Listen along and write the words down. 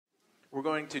we're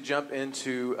going to jump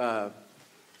into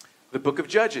the book of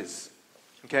Judges,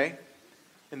 okay?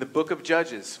 In the book of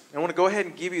Judges. I want to go ahead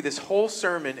and give you this whole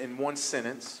sermon in one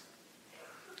sentence,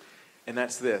 and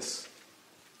that's this.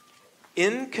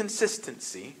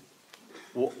 Inconsistency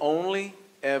will only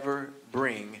ever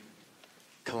bring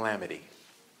calamity.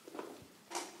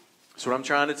 That's what I'm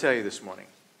trying to tell you this morning.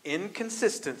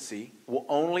 Inconsistency will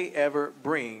only ever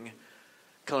bring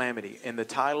calamity. And the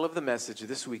title of the message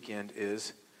this weekend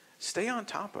is Stay on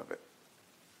Top of It.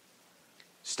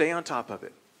 Stay on top of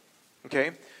it.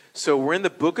 Okay? So we're in the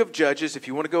book of Judges. If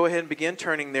you want to go ahead and begin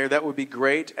turning there, that would be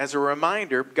great. As a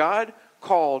reminder, God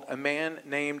called a man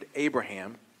named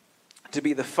Abraham to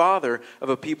be the father of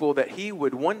a people that he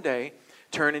would one day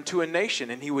turn into a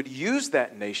nation. And he would use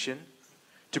that nation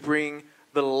to bring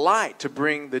the light, to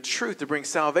bring the truth, to bring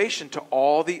salvation to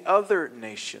all the other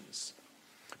nations.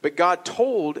 But God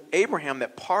told Abraham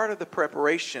that part of the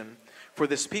preparation for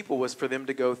this people was for them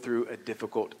to go through a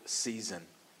difficult season.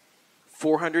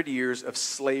 400 years of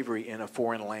slavery in a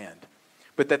foreign land.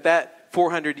 But that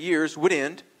 400 years would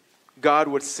end. God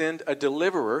would send a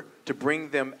deliverer to bring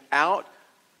them out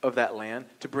of that land,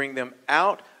 to bring them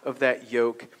out of that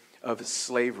yoke of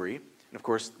slavery. And of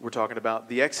course, we're talking about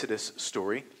the Exodus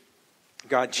story.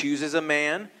 God chooses a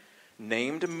man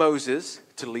named Moses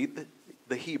to lead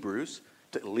the Hebrews,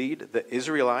 to lead the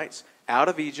Israelites out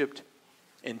of Egypt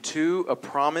into a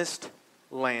promised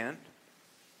land,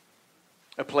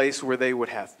 a place where they would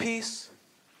have peace,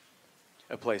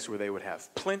 a place where they would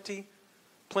have plenty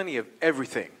of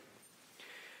everything.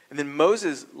 And then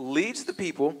Moses leads the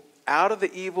people out of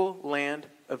the evil land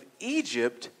of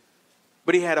Egypt,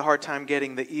 but he had a hard time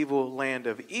getting the evil land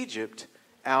of Egypt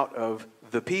out of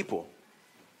the people.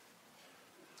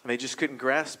 And they just couldn't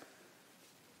grasp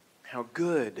how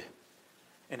good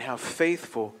and how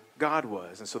faithful God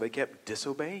was. And so they kept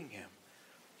disobeying him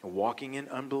and walking in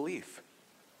unbelief.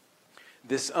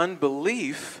 This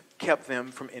unbelief kept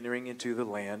them from entering into the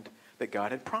land that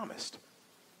God had promised.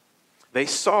 They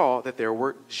saw that there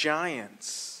were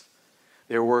giants.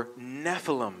 There were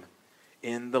Nephilim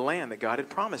in the land that God had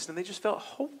promised. And they just felt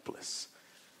hopeless.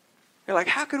 They're like,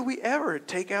 how could we ever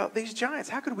take out these giants?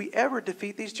 How could we ever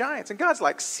defeat these giants? And God's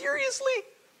like, seriously?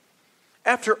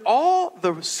 After all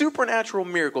the supernatural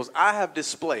miracles I have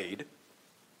displayed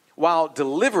while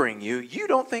delivering you, you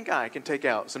don't think I can take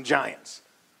out some giants?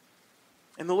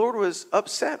 And the Lord was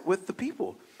upset with the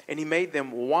people. And he made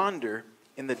them wander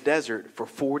in the desert for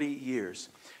 40 years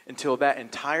until that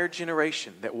entire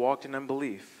generation that walked in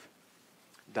unbelief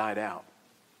died out.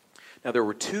 Now there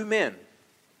were two men,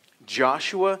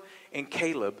 Joshua and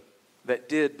Caleb, that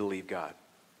did believe God.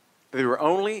 They were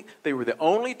the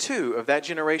only two of that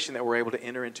generation that were able to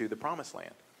enter into the promised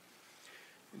land.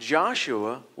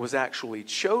 Joshua was actually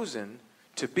chosen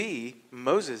to be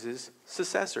Moses'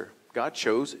 successor. God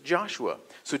chose Joshua.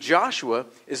 So Joshua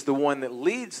is the one that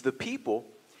leads the people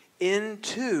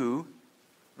into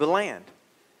the land.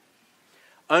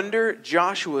 Under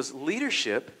Joshua's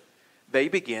leadership, they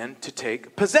began to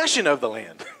take possession of the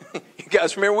land. You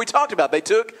guys remember we talked about they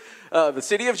took the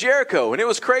city of Jericho, and it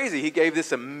was crazy. He gave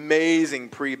this amazing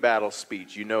pre-battle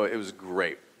speech. You know, it was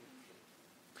great.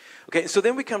 Okay, so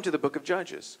then we come to the book of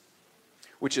Judges,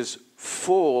 which is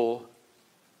full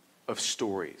of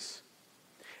stories.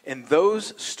 And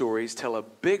those stories tell a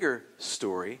bigger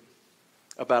story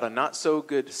about a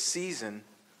not-so-good season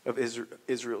of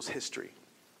Israel's history.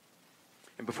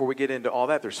 And before we get into all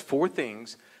that, there's 4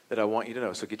 things that I want you to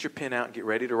know. So get your pen out and get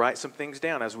ready to write some things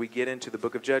down as we get into the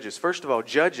book of Judges. First of all,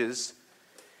 Judges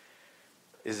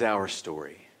is our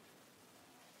story.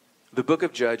 The book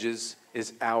of Judges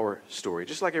is our story,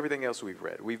 just like everything else we've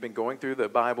read. We've been going through the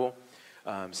Bible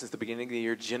since the beginning of the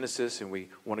year, Genesis, and we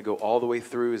want to go all the way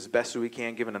through as best as we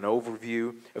can, giving an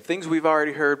overview of things we've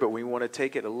already heard, but we want to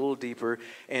take it a little deeper.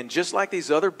 And just like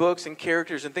these other books and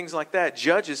characters and things like that,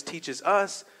 Judges teaches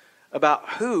us about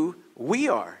who we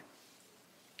are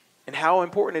and how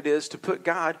important it is to put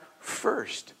God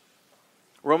first.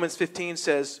 Romans 15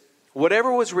 says,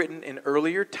 whatever was written in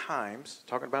earlier times,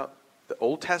 talking about the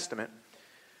Old Testament,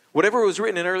 whatever was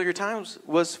written in earlier times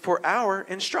was for our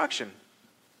instruction,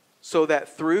 so that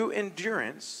through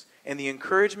endurance and the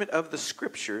encouragement of the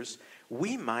Scriptures,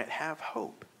 we might have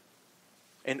hope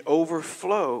and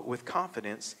overflow with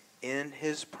confidence in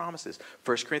His promises.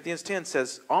 1 Corinthians 10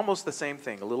 says almost the same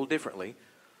thing, a little differently.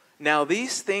 Now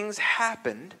these things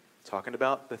happened, talking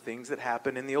about the things that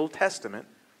happened in the Old Testament,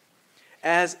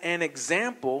 as an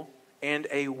example and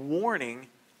a warning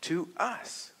to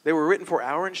us. They were written for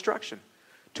our instruction,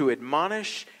 to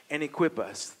admonish and equip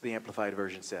us, the Amplified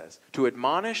Version says. To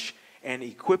admonish and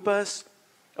equip us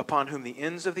upon whom the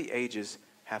ends of the ages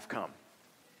have come.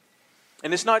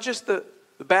 And it's not just the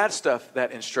bad stuff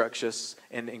that instructs us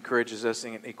and encourages us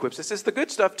and equips us. It's the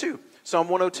good stuff too. Psalm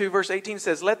 102 verse 18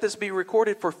 says, let this be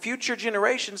recorded for future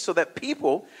generations so that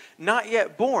people not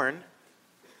yet born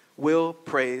will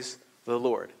praise the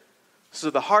Lord.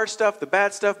 So the hard stuff, the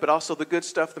bad stuff, but also the good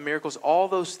stuff, the miracles, all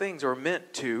those things are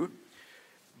meant to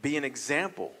be an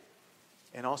example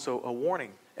and also a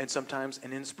warning and sometimes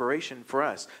an inspiration for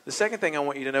us. The second thing I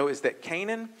want you to know is that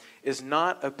Canaan is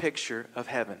not a picture of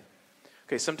heaven.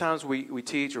 Okay, sometimes we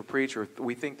teach or preach or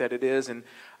we think that it is, and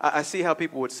I see how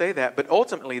people would say that, but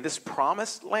ultimately this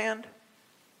promised land,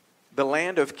 the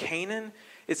land of Canaan,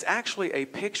 it's actually a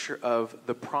picture of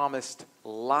the promised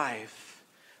life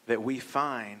that we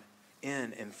find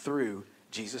in and through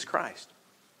Jesus Christ.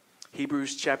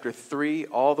 Hebrews chapter 3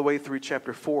 all the way through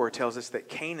chapter 4 tells us that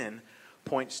Canaan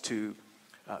points to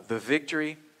the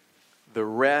victory, the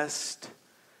rest,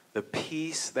 the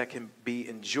peace that can be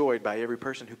enjoyed by every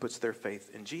person who puts their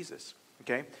faith in Jesus.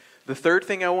 Okay? The third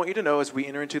thing I want you to know as we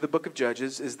enter into the book of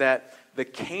Judges is that the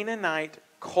Canaanite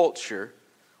culture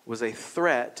was a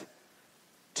threat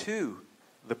to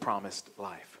the promised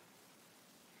life.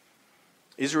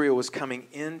 Israel was coming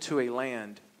into a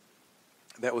land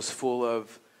that was full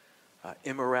of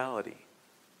immorality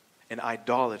and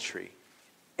idolatry.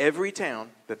 Every town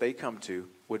that they come to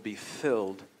would be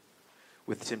filled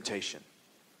with temptation.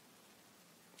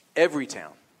 Every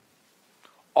town,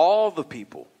 all the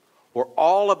people were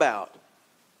all about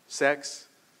sex,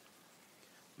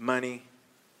 money,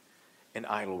 and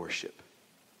idol worship.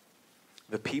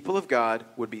 The people of God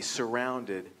would be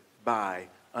surrounded by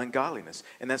ungodliness.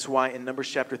 And that's why in Numbers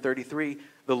chapter 33,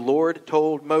 the Lord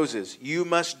told Moses, you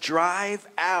must drive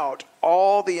out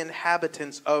all the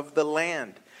inhabitants of the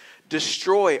land,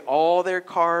 destroy all their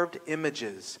carved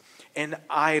images and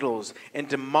idols, and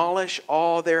demolish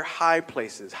all their high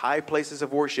places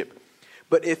of worship.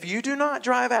 But if you do not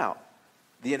drive out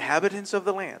the inhabitants of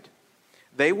the land,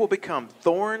 they will become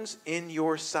thorns in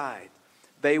your side.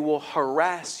 They will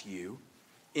harass you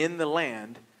in the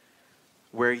land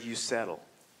where you settle.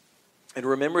 And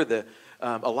remember,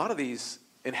 a lot of these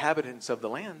inhabitants of the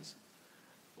lands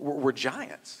were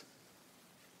giants.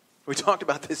 We talked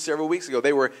about this several weeks ago.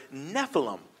 They were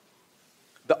Nephilim,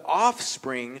 the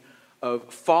offspring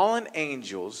of fallen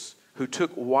angels who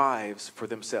took wives for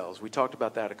themselves. We talked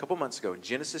about that a couple months ago in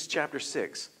Genesis chapter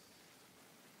 6.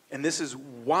 And this is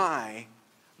why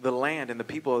the land and the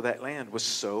people of that land was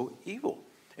so evil.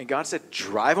 And God said,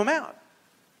 drive them out.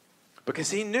 Because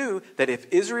he knew that if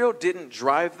Israel didn't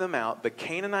drive them out, the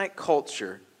Canaanite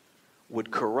culture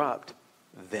would corrupt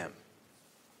them.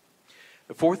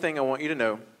 The fourth thing I want you to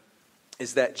know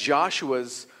is that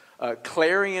Joshua's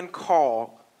clarion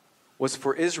call was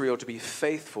for Israel to be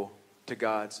faithful to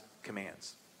God's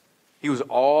commands. He was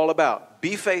all about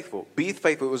be faithful, be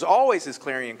faithful. It was always his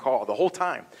clarion call the whole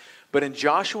time. But in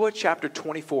Joshua chapter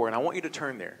 24, and I want you to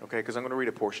turn there, okay, because I'm going to read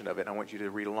a portion of it, and I want you to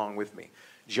read along with me.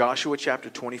 Joshua chapter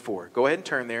 24. Go ahead and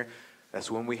turn there.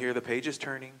 That's when we hear the pages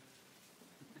turning.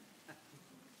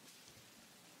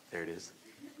 There it is.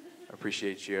 I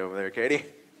appreciate you over there, Katie.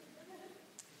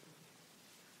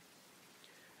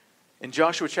 In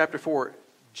Joshua chapter 4,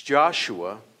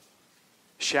 Joshua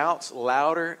shouts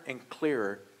louder and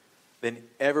clearer than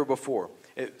ever before.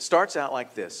 It starts out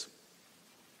like this.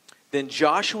 Then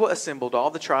Joshua assembled all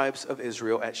the tribes of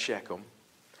Israel at Shechem.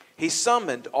 He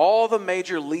summoned all the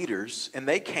major leaders, and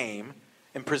they came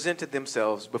and presented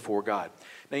themselves before God.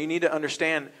 Now you need to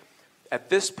understand, at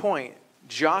this point,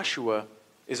 Joshua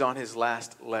is on his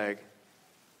last leg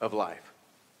of life.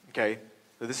 Okay?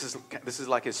 So this is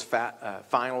like his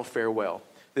final farewell.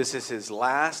 This is his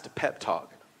last pep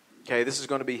talk. Okay? This is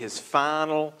going to be his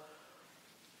final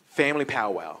family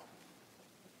powwow.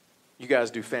 You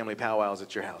guys do family powwows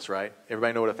at your house, right?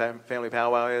 Everybody know what a family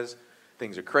powwow is?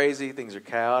 Things are crazy. Things are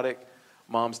chaotic.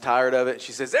 Mom's tired of it.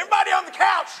 She says, everybody on the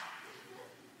couch.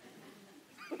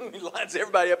 He lines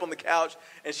everybody up on the couch,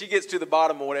 and she gets to the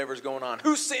bottom of whatever's going on.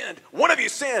 Who sinned? One of you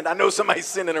sinned. I know somebody's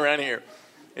sinning around here.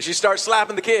 And she starts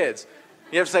slapping the kids.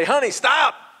 You have to say, honey,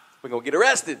 stop. We're going to get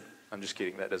arrested. I'm just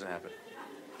kidding. That doesn't happen.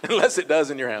 Unless it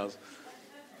does in your house.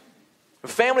 A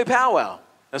family powwow.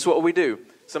 That's what we do.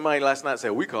 Somebody last night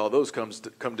said, we call those come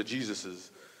to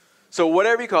Jesus's. So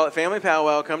whatever you call it, family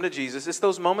powwow, come to Jesus. It's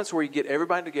those moments where you get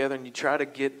everybody together and you try to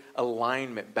get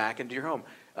alignment back into your home.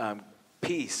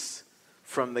 Peace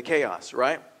from the chaos,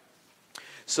 right?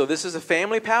 So this is a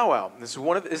family powwow. This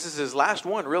is his last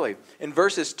one, really. In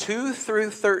verses 2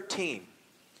 through 13,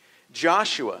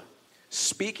 Joshua,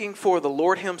 speaking for the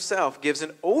Lord himself, gives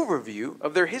an overview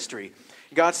of their history.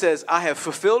 God says, I have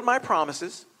fulfilled my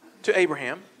promises to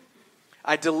Abraham.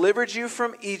 I delivered you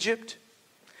from Egypt.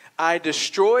 I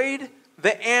destroyed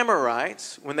the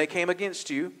Amorites when they came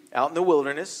against you out in the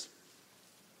wilderness.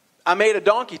 I made a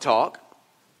donkey talk.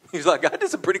 He's like, I did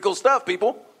some pretty cool stuff,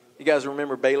 people. You guys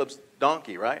remember Balaam's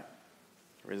donkey, right?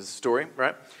 There's a story,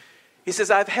 right? He says,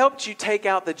 I've helped you take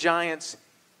out the giants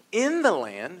in the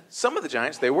land. Some of the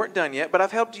giants, they weren't done yet, but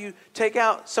I've helped you take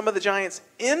out some of the giants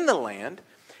in the land.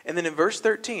 And then in verse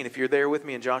 13, if you're there with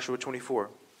me in Joshua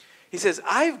 24, he says,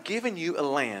 I've given you a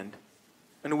land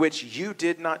in which you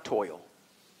did not toil,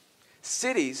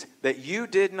 cities that you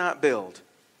did not build.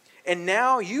 And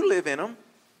now you live in them,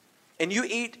 and you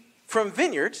eat from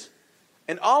vineyards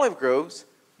and olive groves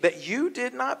that you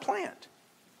did not plant.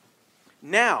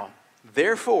 Now,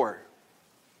 therefore,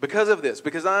 because of this,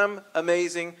 because I'm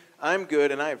amazing, I'm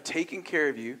good, and I have taken care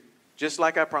of you, just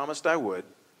like I promised I would,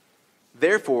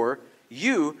 therefore,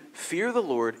 you fear the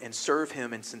Lord and serve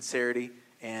him in sincerity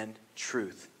and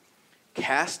truth.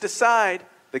 Cast aside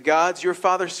the gods your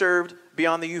father served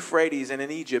beyond the Euphrates and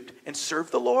in Egypt, and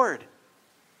serve the Lord.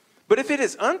 But if it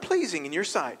is unpleasing in your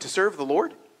sight to serve the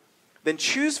Lord, then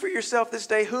choose for yourself this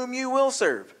day whom you will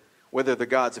serve, whether the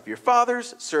gods of your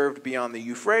fathers served beyond the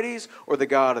Euphrates, or the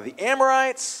God of the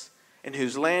Amorites, in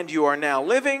whose land you are now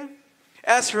living.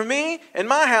 As for me and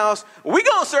my house, we're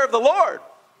going to serve the Lord.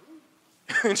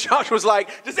 And Joshua's like,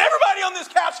 does everybody on this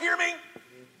couch hear me?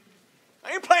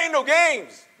 I ain't playing no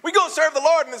games. We're going to serve the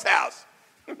Lord in this house.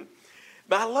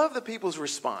 But I love the people's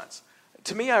response.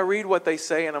 To me, I read what they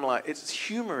say, and I'm like, it's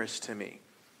humorous to me.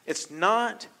 It's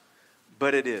not,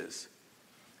 but it is.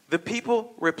 The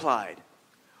people replied,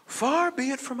 far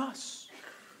be it from us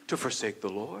to forsake the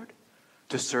Lord,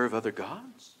 to serve other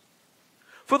gods.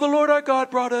 For the Lord our God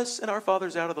brought us and our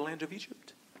fathers out of the land of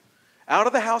Egypt, out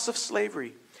of the house of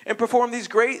slavery, and performed these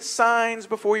great signs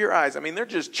before your eyes. I mean, they're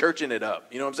just churching it up.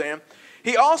 You know what I'm saying?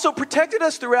 He also protected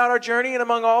us throughout our journey and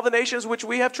among all the nations which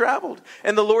we have traveled.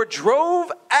 And the Lord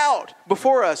drove out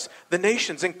before us the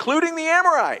nations, including the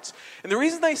Amorites. And the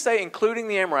reason they say including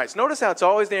the Amorites, notice how it's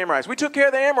always the Amorites. We took care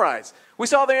of the Amorites. We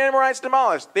saw the Amorites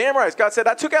demolished. The Amorites, God said,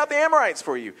 I took out the Amorites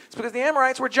for you. It's because the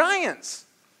Amorites were giants.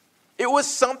 It was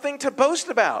something to boast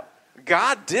about.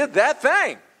 God did that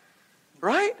thing,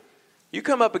 right? You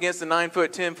come up against a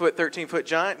 9-foot, 10-foot, 13-foot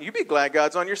giant, you'd be glad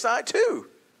God's on your side too,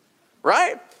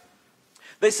 right?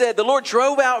 They said, the Lord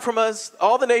drove out from us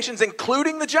all the nations,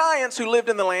 including the giants who lived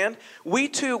in the land. We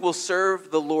too will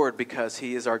serve the Lord because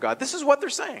he is our God. This is what they're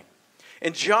saying.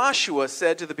 And Joshua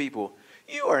said to the people,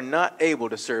 you are not able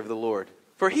to serve the Lord,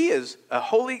 for he is a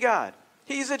holy God.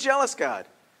 He's a jealous God,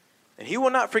 and he will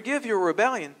not forgive your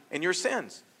rebellion and your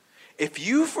sins. If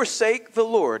you forsake the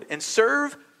Lord and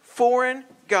serve foreign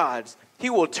gods,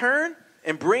 he will turn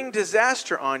and bring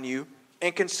disaster on you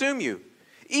and consume you,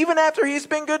 even after he's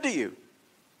been good to you.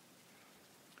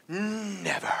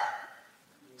 Never,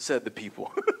 said the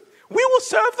people. We will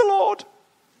serve the Lord.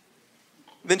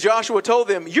 Then Joshua told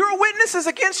them, you're witnesses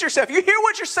against yourself. You hear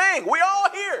what you're saying. We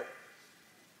all hear.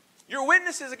 You're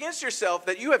witnesses against yourself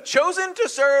that you have chosen to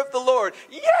serve the Lord.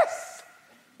 Yes,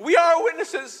 we are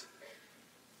witnesses.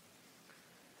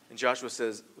 And Joshua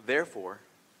says, therefore,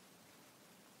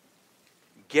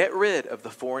 get rid of the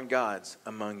foreign gods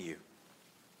among you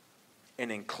and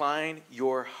incline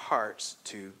your hearts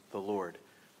to the Lord,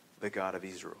 the God of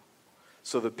Israel.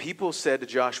 So the people said to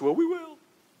Joshua, we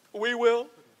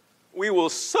will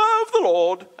serve the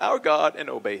Lord our God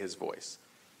and obey his voice.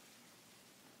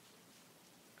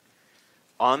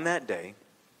 On that day,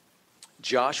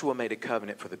 Joshua made a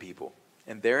covenant for the people,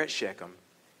 and there at Shechem,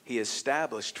 he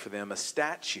established for them a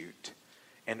statute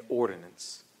and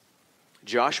ordinance.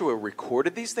 Joshua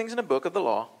recorded these things in a book of the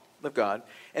law of God,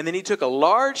 and then he took a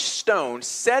large stone,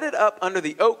 set it up under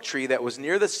the oak tree that was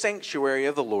near the sanctuary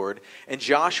of the Lord, and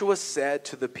Joshua said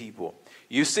to the people,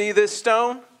 you see this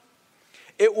stone?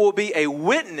 It will be a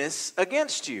witness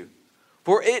against you,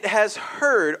 for it has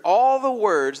heard all the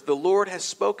words the Lord has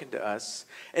spoken to us,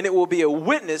 and it will be a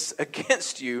witness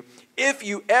against you if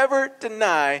you ever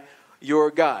deny your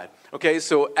God. Okay,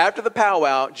 so after the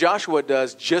powwow, Joshua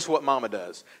does just what Mama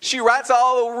does. She writes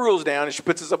all the rules down and she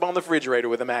puts us up on the refrigerator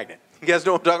with a magnet. You guys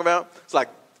know what I'm talking about? It's like,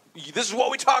 this is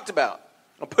what we talked about.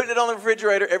 I'm putting it on the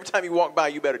refrigerator. Every time you walk by,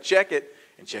 you better check it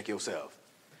and check yourself.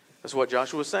 That's what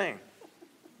Joshua was saying.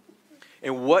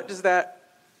 And what does that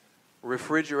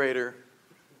refrigerator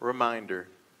reminder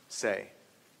say?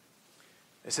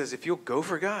 It says, if you'll go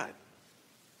for God,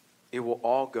 it will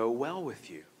all go well with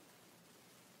you.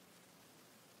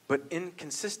 But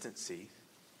inconsistency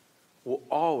will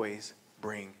always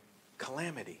bring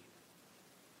calamity.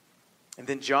 And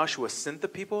then Joshua sent the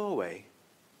people away,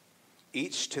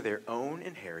 each to their own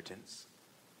inheritance.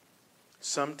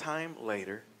 Sometime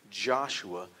later,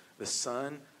 Joshua, the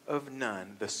son of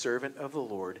Nun, the servant of the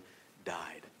Lord,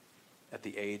 died at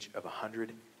the age of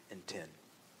 110.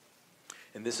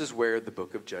 And this is where the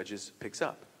book of Judges picks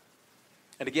up.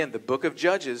 And again, the book of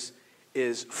Judges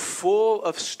is full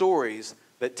of stories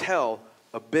that tell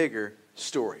a bigger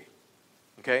story.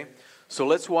 Okay? So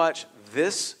let's watch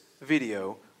this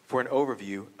video for an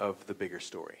overview of the bigger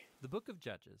story. The book of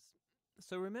Judges.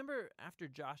 So remember, after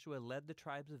Joshua led the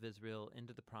tribes of Israel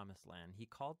into the promised land, he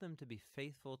called them to be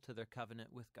faithful to their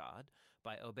covenant with God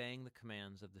by obeying the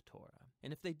commands of the Torah.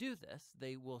 And if they do this,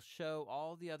 they will show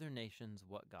all the other nations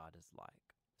what God is like.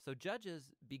 So Judges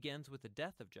begins with the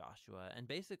death of Joshua and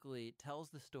basically tells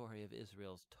the story of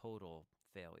Israel's total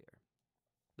failure.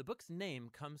 The book's name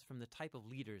comes from the type of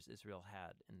leaders Israel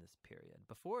had in this period.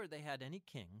 Before they had any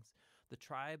kings, the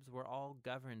tribes were all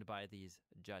governed by these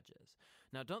judges.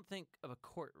 Now, don't think of a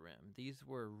courtroom. These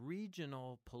were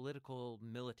regional political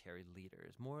military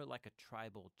leaders, more like a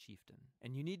tribal chieftain.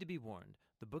 And you need to be warned,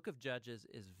 the book of Judges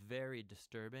is very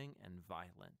disturbing and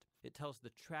violent. It tells the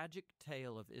tragic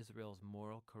tale of Israel's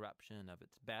moral corruption, of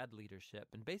its bad leadership,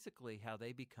 and basically how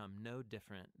they become no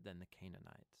different than the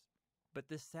Canaanites. But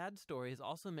this sad story is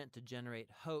also meant to generate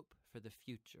hope for the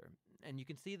future, and you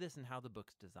can see this in how the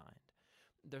book's designed.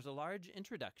 There's a large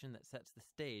introduction that sets the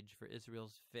stage for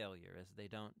Israel's failure as they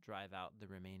don't drive out the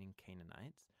remaining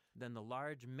Canaanites. Then the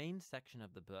large main section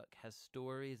of the book has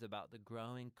stories about the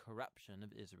growing corruption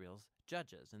of Israel's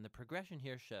judges, and the progression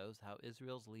here shows how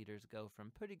Israel's leaders go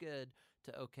from pretty good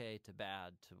to okay to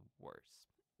bad to worse.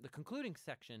 The concluding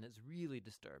section is really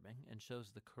disturbing and shows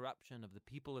the corruption of the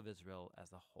people of Israel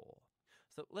as a whole.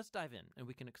 So let's dive in, and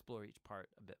we can explore each part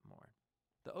a bit more.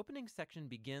 The opening section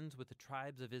begins with the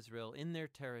tribes of Israel in their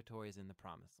territories in the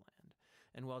Promised Land.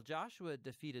 And while Joshua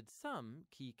defeated some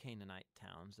key Canaanite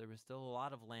towns, there was still a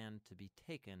lot of land to be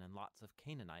taken and lots of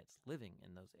Canaanites living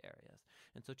in those areas.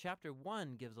 And so chapter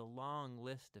 1 gives a long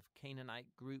list of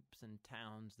Canaanite groups and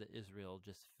towns that Israel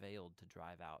just failed to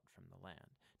drive out from the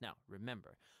land. Now,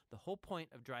 remember, the whole point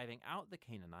of driving out the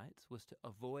Canaanites was to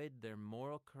avoid their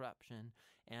moral corruption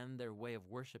and their way of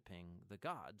worshiping the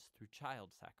gods through child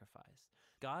sacrifice.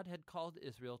 God had called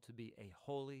Israel to be a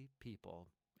holy people,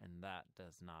 and that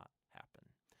does not happen.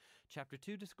 Chapter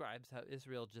 2 describes how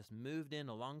Israel just moved in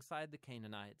alongside the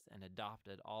Canaanites and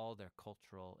adopted all their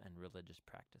cultural and religious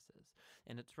practices.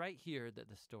 And it's right here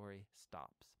that the story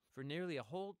stops. For nearly a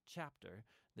whole chapter,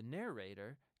 the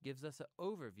narrator gives us an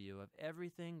overview of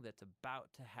everything that's about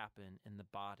to happen in the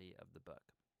body of the book.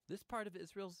 This part of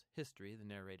Israel's history, the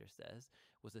narrator says,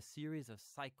 was a series of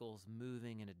cycles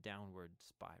moving in a downward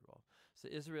spiral. So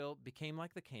Israel became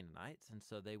like the Canaanites, and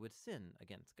so they would sin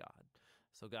against God.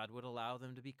 So God would allow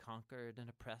them to be conquered and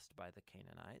oppressed by the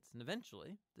Canaanites, and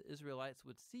eventually the Israelites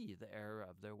would see the error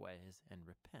of their ways and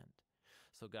repent.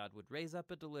 So God would raise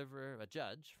up a deliverer, a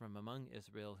judge from among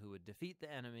Israel who would defeat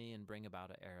the enemy and bring about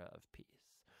an era of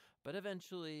peace. But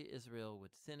eventually Israel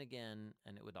would sin again,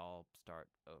 and it would all start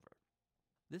over.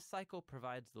 This cycle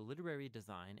provides the literary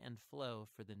design and flow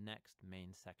for the next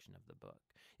main section of the book.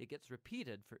 It gets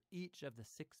repeated for each of the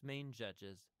 6 main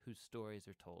judges whose stories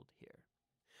are told here.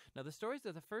 Now, the stories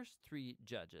of the first 3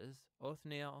 judges,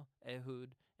 Othniel,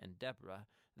 Ehud, and Deborah,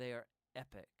 they are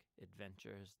epic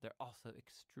adventures. They're also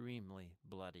extremely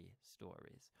bloody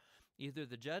stories. Either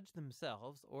the judge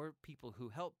themselves or people who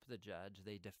help the judge,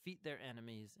 they defeat their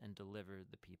enemies and deliver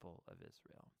the people of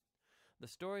Israel. The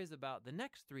stories about the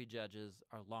next 3 judges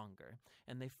are longer,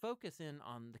 and they focus in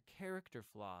on the character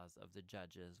flaws of the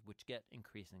judges, which get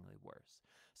increasingly worse.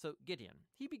 So Gideon,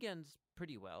 he begins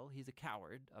pretty well. He's a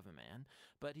coward of a man,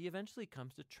 but he eventually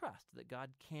comes to trust that God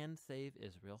can save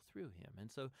Israel through him.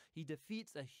 And so he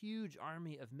defeats a huge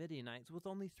army of Midianites with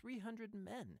only 300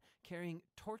 men carrying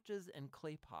torches and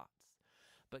clay pots.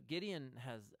 But Gideon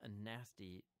has a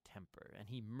nasty temper, and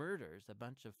he murders a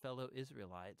bunch of fellow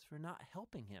Israelites for not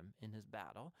helping him in his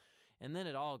battle. And then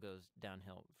it all goes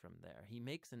downhill from there. He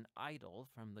makes an idol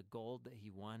from the gold that he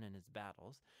won in his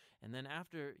battles. And then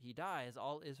after he dies,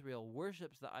 all Israel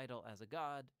worships the idol as a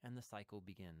god, and the cycle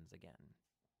begins again.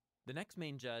 The next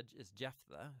main judge is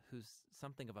Jephthah, who's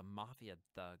something of a mafia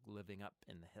thug living up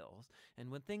in the hills.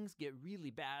 And when things get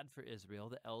really bad for Israel,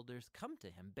 the elders come to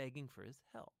him begging for his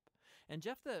help. And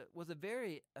Jephthah was a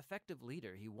very effective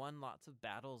leader. He won lots of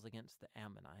battles against the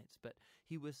Ammonites, but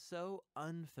he was so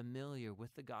unfamiliar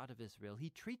with the God of Israel, he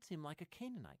treats him like a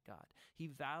Canaanite god. He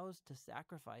vows to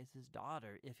sacrifice his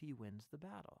daughter if he wins the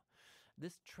battle.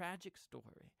 This tragic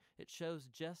story, it shows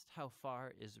just how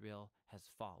far Israel has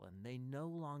fallen. They no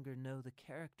longer know the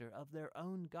character of their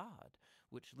own God,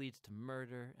 which leads to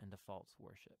murder and to false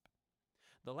worship.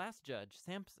 The last judge,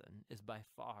 Samson, is by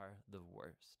far the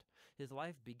worst. His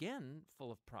life began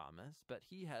full of promise, but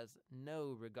he has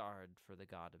no regard for the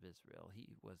God of Israel. He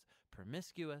was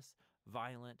promiscuous,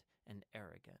 violent, and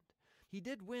arrogant. He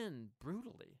did win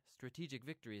brutally strategic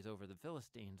victories over the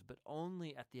Philistines, but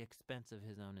only at the expense of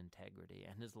his own integrity,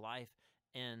 and his life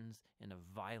ends in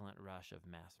a violent rush of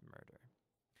mass murder.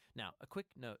 Now, a quick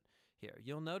note here.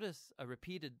 You'll notice a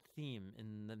repeated theme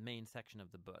in the main section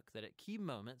of the book, that at key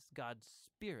moments, God's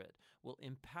Spirit will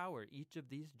empower each of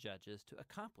these judges to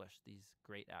accomplish these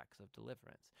great acts of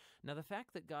deliverance. Now, the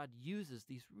fact that God uses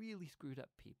these really screwed up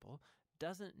people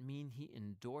doesn't mean he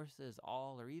endorses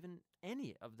all or even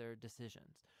any of their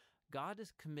decisions. God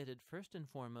is committed first and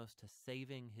foremost to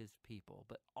saving his people,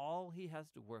 but all he has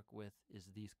to work with is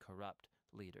these corrupt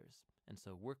leaders. And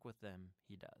so work with them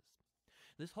he does.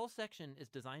 This whole section is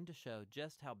designed to show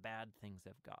just how bad things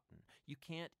have gotten. You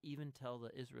can't even tell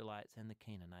the Israelites and the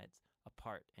Canaanites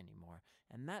apart anymore,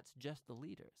 and that's just the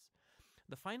leaders.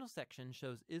 The final section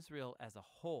shows Israel as a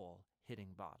whole hitting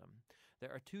bottom.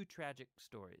 There are two tragic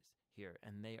stories here,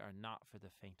 and they are not for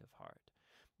the faint of heart.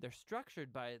 They're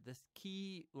structured by this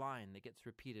key line that gets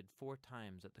repeated 4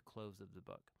 times at the close of the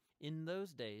book. In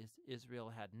those days,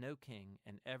 Israel had no king,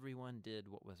 and everyone did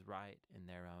what was right in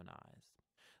their own eyes.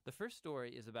 The first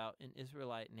story is about an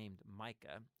Israelite named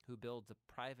Micah who builds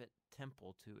a private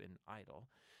temple to an idol,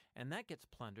 and that gets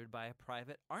plundered by a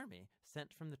private army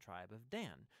sent from the tribe of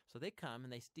Dan. So they come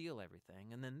and they steal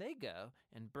everything, and then they go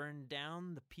and burn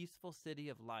down the peaceful city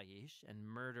of Laish and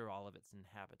murder all of its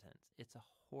inhabitants. It's a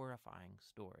horrifying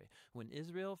story. When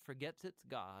Israel forgets its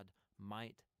God,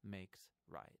 might makes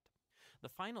right. The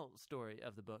final story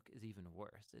of the book is even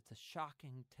worse. It's a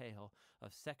shocking tale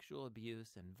of sexual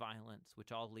abuse and violence,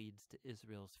 which all leads to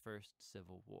Israel's first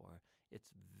civil war.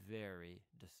 It's very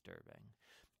disturbing.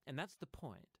 And that's the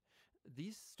point.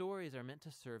 These stories are meant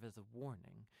to serve as a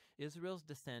warning. Israel's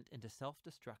descent into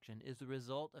self-destruction is the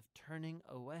result of turning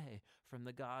away from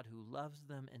the God who loves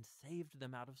them and saved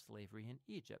them out of slavery in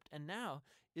Egypt. And now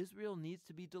Israel needs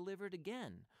to be delivered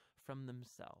again from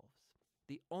themselves.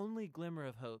 The only glimmer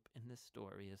of hope in this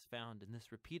story is found in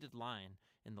this repeated line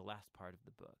in the last part of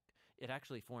the book. It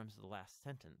actually forms the last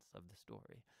sentence of the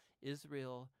story.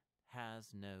 Israel has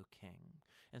no king.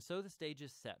 And so the stage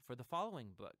is set for the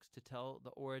following books to tell the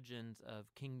origins of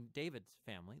King David's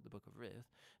family, the book of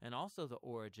Ruth, and also the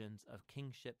origins of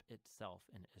kingship itself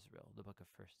in Israel, the book of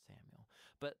 1 Samuel.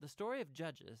 But the story of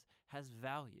Judges has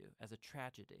value as a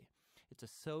tragedy. It's a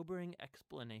sobering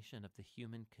explanation of the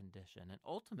human condition, and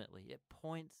ultimately it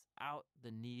points out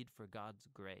the need for God's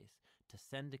grace to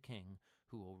send a king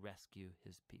who will rescue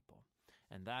his people.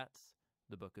 And that's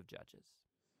the book of Judges.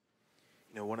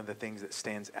 You know, one of the things that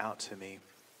stands out to me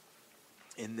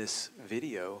in this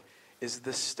video is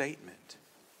the statement: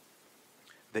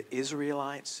 the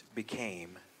Israelites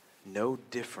became no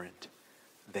different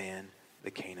than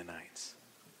the Canaanites.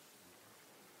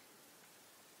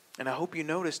 And I hope you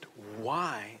noticed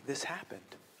why this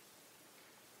happened.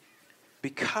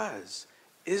 Because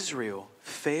Israel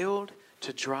failed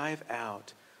to drive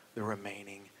out the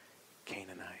remaining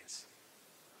Canaanites.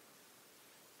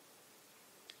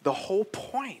 The whole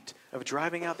point of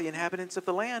driving out the inhabitants of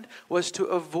the land was to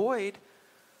avoid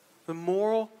the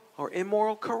moral or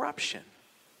immoral corruption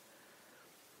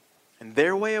and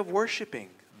their way of worshiping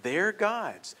their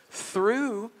gods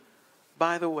through,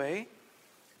 by the way,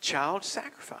 child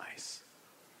sacrifice.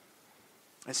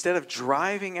 Instead of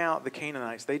driving out the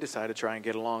Canaanites, they decided to try and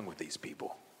get along with these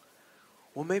people.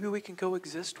 Well, maybe we can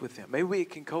coexist with them. Maybe we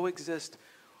can coexist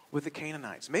with the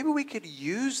Canaanites. Maybe we could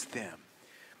use them.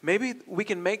 Maybe we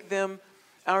can make them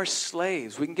our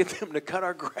slaves. We can get them to cut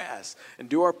our grass and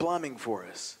do our plumbing for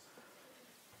us.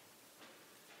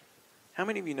 How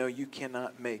many of you know you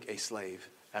cannot make a slave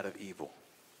out of evil?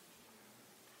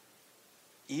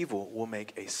 Evil will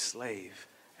make a slave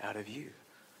out of you.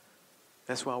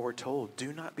 That's why we're told,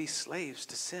 do not be slaves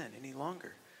to sin any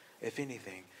longer. If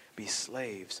anything, be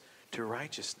slaves to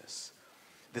righteousness.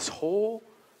 This whole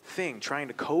thing, trying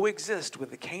to coexist with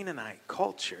the Canaanite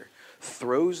culture,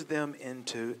 throws them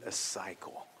into a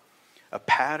cycle, a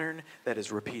pattern that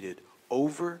is repeated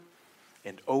over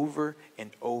and over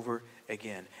and over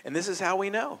again. And this is how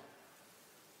we know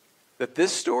that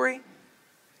this story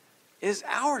is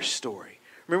our story.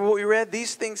 Remember what we read?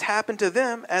 These things happened to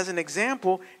them as an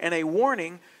example and a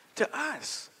warning to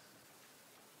us.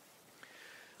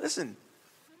 Listen,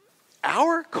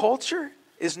 our culture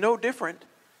is no different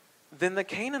than the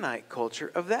Canaanite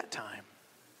culture of that time.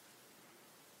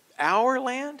 Our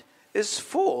land is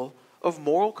full of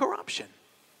moral corruption.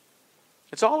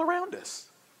 It's all around us.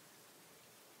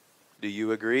 Do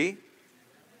you agree?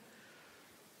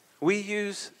 We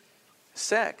use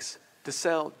sex to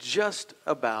sell just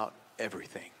about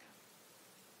everything.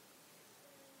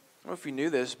 I don't know if you knew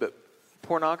this, but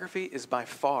pornography is by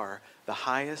far the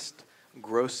highest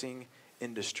grossing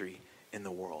industry in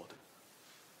the world.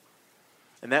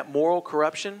 And that moral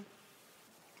corruption,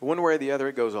 one way or the other,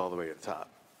 it goes all the way to the top.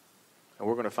 And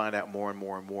we're going to find out more and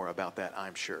more and more about that,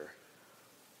 I'm sure.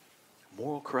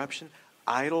 Moral corruption,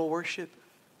 idol worship.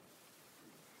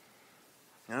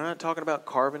 And I'm not talking about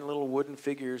carving little wooden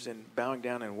figures and bowing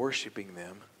down and worshiping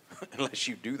them, unless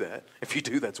you do that. If you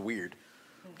do, that's weird.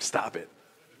 Stop it.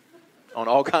 On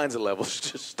all kinds of levels,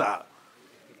 just stop.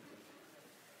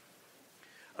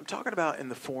 I'm talking about in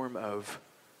the form of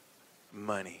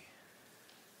money,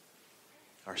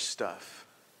 our stuff,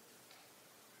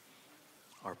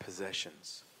 our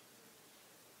possessions.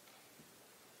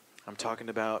 I'm talking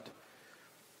about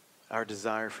our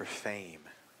desire for fame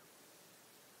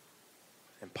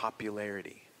and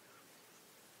popularity.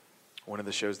 One of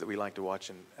the shows that we like to watch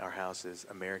in our house is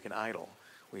American Idol.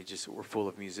 We're full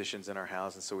of musicians in our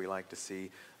house, and so we like to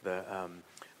see the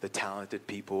talented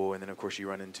people, and then of course you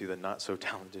run into the not so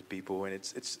talented people, and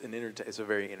it's a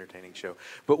very entertaining show.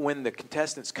 But when the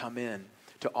contestants come in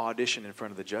to audition in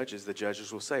front of the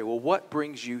judges will say, "Well, what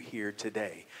brings you here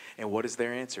today?" And what is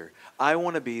their answer? "I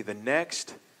want to be the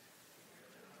next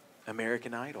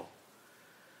American Idol."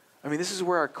 I mean, this is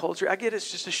where our culture, I get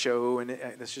it's just a show, and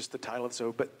that's just the title of the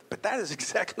show, but that is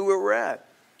exactly where we're at.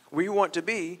 We want to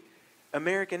be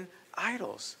American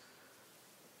idols.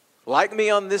 Like me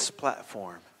on this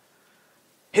platform.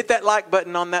 Hit that like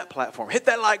button on that platform. Hit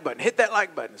that like button. Hit that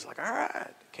like button. It's like, all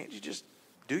right, can't you just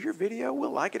do your video?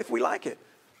 We'll like it if we like it.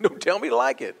 Don't tell me to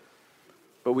like it.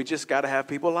 But we just got to have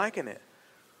people liking it.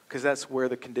 Because that's where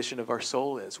the condition of our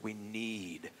soul is. We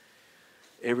need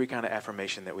every kind of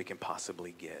affirmation that we can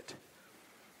possibly get.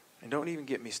 And don't even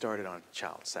get me started on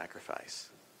child sacrifice.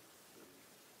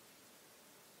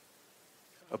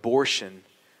 Abortion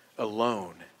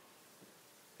alone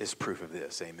is proof of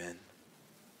this, amen?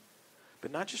 But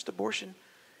not just abortion,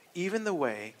 even the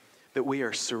way that we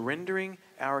are surrendering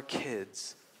our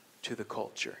kids to the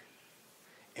culture.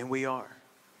 And we are.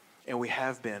 And we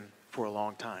have been for a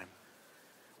long time.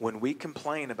 When we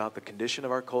complain about the condition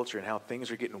of our culture and how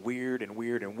things are getting weird and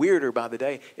weird and weirder by the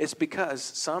day, it's because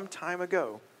some time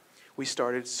ago we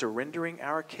started surrendering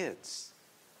our kids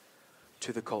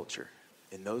to the culture.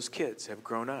 And those kids have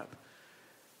grown up.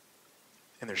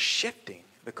 And they're shifting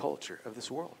the culture of this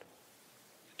world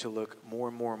to look more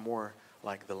and more and more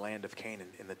like the land of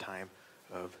Canaan in the time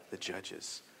of the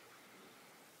judges.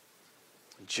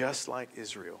 Just like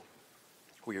Israel,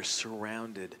 we are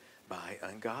surrounded by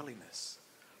ungodliness.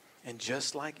 And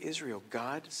just like Israel,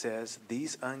 God says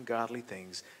these ungodly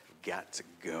things got to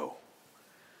go.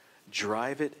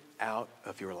 Drive it out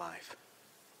of your life.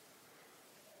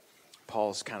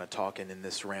 Paul's kind of talking in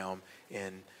this realm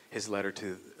in his letter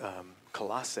to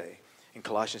Colossae. In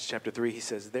Colossians chapter 3, he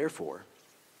says, "Therefore,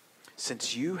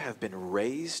 since you have been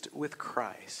raised with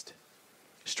Christ,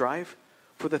 strive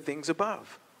for the things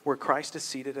above, where Christ is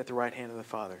seated at the right hand of the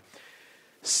Father.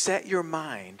 Set your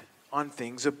mind on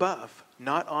things above,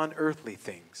 not on earthly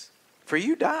things. For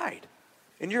you died,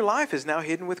 and your life is now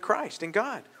hidden with Christ in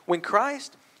God. When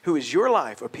Christ, who is your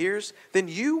life, appears, then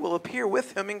you will appear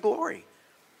with him in glory.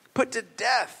 Put to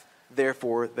death,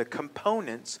 therefore, the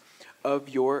components of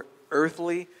your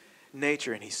earthly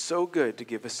nature." And he's so good to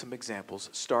give us some examples,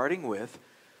 starting with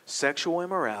sexual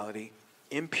immorality,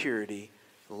 impurity,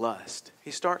 lust.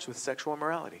 He starts with sexual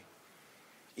immorality.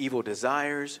 Evil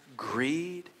desires,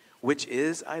 greed, which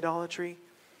is idolatry.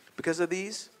 Because of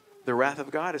these, the wrath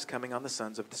of God is coming on the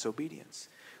sons of disobedience.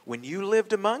 When you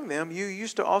lived among them, you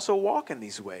used to also walk in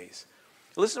these ways.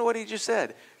 Listen to what he just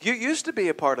said. You used to be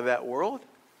a part of that world.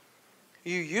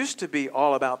 You used to be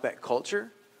all about that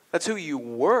culture. That's who you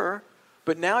were.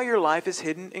 But now your life is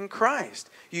hidden in Christ.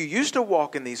 You used to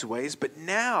walk in these ways, but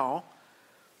now,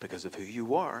 because of who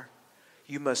you are,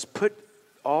 you must put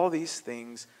all these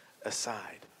things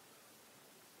aside.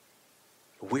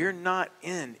 We're not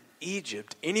in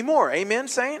Egypt anymore. Amen,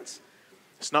 saints?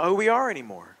 It's not who we are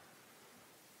anymore.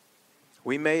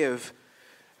 We may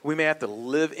have to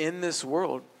live in this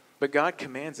world, but God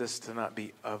commands us to not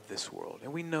be of this world.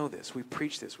 And we know this. We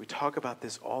preach this. We talk about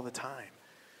this all the time.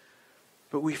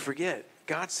 But we forget.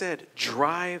 God said,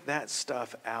 drive that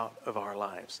stuff out of our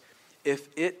lives. If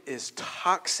it is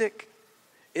toxic,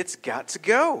 it's got to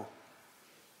go.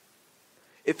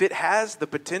 If it has the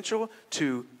potential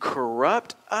to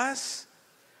corrupt us,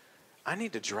 I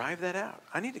need to drive that out.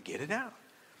 I need to get it out.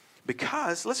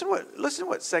 Because, listen to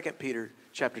what 2 Peter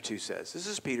chapter 2 says. This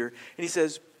is Peter, and he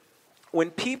says,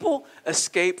 "When people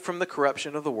escape from the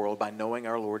corruption of the world by knowing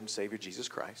our Lord and Savior Jesus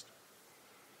Christ,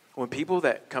 when people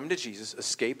that come to Jesus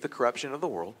escape the corruption of the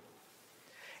world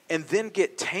and then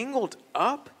get tangled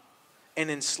up and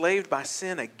enslaved by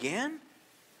sin again,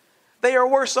 they are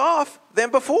worse off than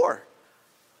before.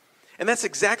 And that's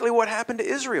exactly what happened to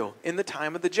Israel in the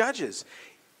time of the judges.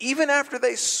 Even after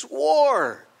they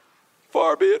swore,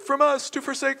 "Far be it from us to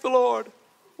forsake the Lord.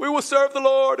 We will serve the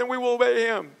Lord and we will obey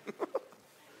him."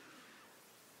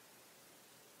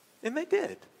 And they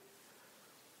did.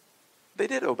 They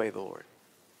did obey the Lord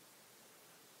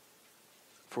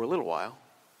for a little while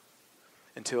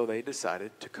until they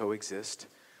decided to coexist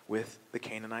with the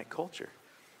Canaanite culture.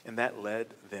 And that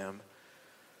led them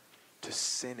to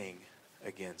sinning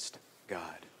against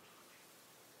God.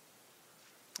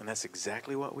 And that's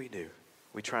exactly what we do.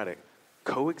 We try to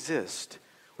coexist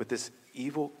with this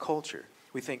evil culture.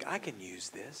 We think, I can use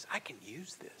this. I can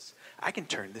use this. I can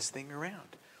turn this thing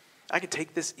around. I can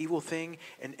take this evil thing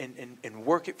and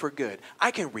work it for good.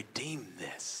 I can redeem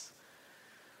this.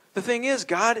 The thing is,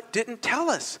 God didn't tell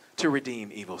us to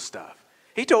redeem evil stuff.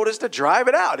 He told us to drive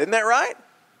it out. Isn't that right?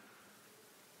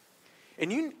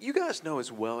 And you guys know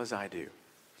as well as I do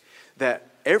that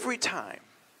every time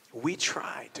we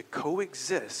try to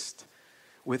coexist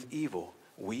with evil,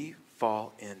 we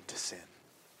fall into sin.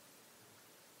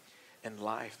 And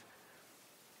life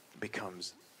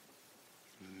becomes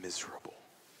miserable.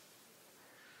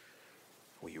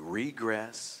 We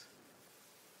regress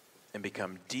and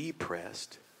become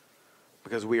depressed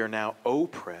because we are now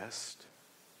oppressed.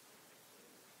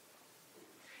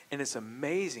 And it's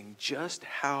amazing just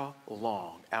how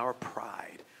long our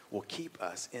pride will keep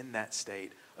us in that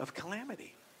state of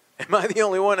calamity. Am I the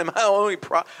only one? Am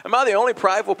I the only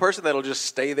prideful person that'll just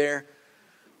stay there?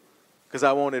 Because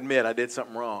I won't admit I did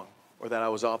something wrong or that I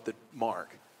was off the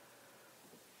mark.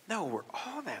 No, we're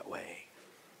all that way.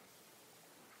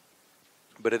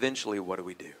 But eventually, what do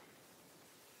we do?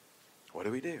 What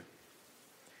do we do?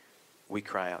 We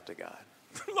cry out to God.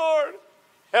 Lord,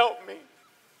 help me.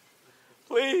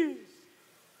 Please.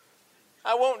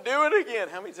 I won't do it again.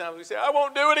 How many times we say, I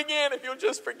won't do it again if you'll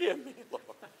just forgive me, Lord.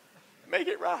 Make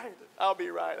it right. I'll be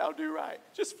right. I'll do right.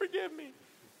 Just forgive me.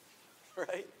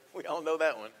 Right? We all know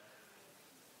that one.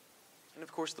 And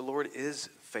of course, the Lord is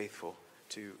faithful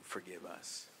to forgive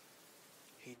us.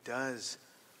 He does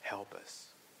help us.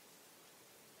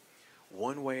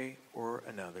 One way or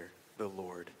another, the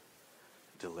Lord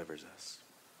delivers us.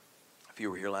 If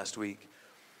you were here last week,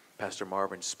 Pastor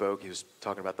Marvin spoke. He was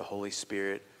talking about the Holy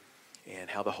Spirit and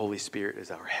how the Holy Spirit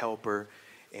is our helper.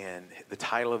 And the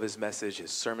title of his message,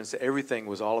 his sermon, everything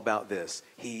was all about this.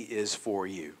 He is for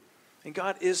you. And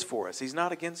God is for us. He's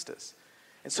not against us.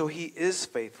 And so he is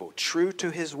faithful, true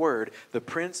to his word. The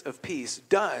Prince of Peace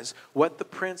does what the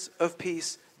Prince of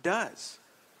Peace does.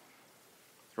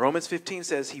 Romans 15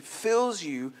 says, he fills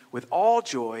you with all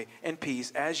joy and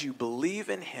peace as you believe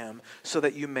in him so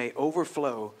that you may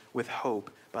overflow with hope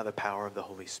by the power of the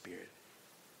Holy Spirit.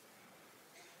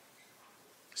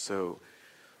 So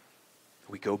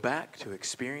we go back to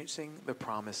experiencing the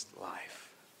promised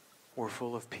life. We're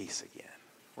full of peace again.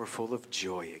 We're full of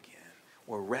joy again.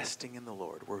 We're resting in the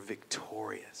Lord. We're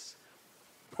victorious.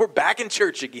 We're back in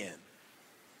church again.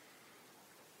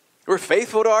 We're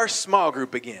faithful to our small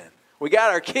group again. We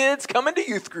got our kids coming to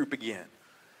youth group again.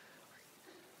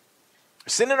 We're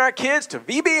sending our kids to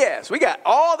VBS. We got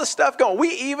all the stuff going. We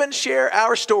even share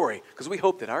our story because we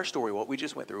hope that our story, what we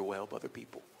just went through, will help other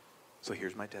people. So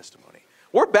here's my testimony.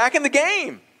 We're back in the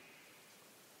game.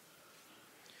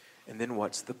 And then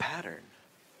what's the pattern?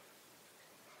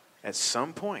 At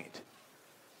some point,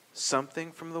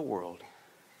 something from the world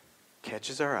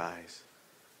catches our eyes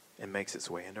and makes its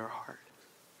way into our heart.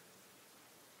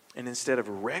 And instead of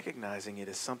recognizing it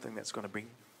as something that's going to bring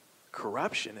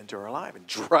corruption into our life and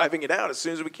driving it out as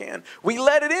soon as we can, we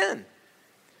let it in.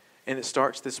 And it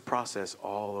starts this process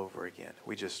all over again.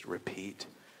 We just repeat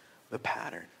the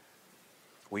pattern.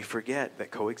 We forget that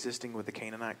coexisting with the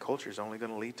Canaanite culture is only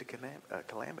going to lead to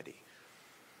calamity.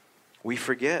 We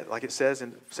forget, like it says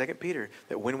in 2 Peter,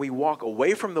 that when we walk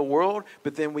away from the world,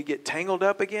 but then we get tangled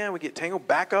up again, we get tangled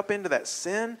back up into that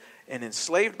sin and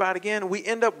enslaved by it again, we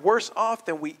end up worse off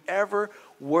than we ever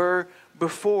were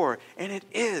before. And it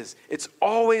is. It's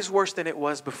always worse than it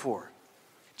was before.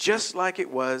 Just like it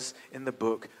was in the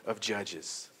book of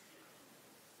Judges.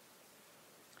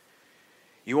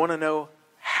 You want to know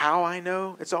how I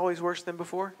know it's always worse than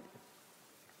before?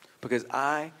 Because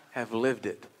I have lived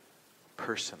it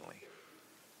personally.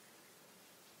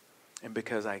 And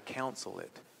because I counsel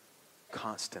it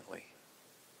constantly.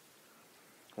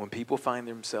 When people find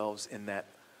themselves in that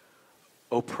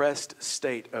oppressed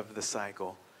state of the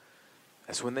cycle,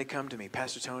 that's when they come to me,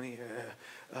 Pastor Tony,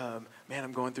 man,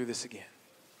 I'm going through this again.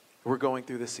 We're going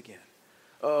through this again.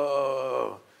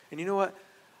 Oh, and you know what?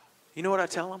 You know what I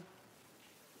tell them?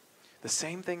 The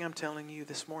same thing I'm telling you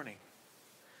this morning.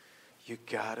 You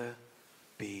gotta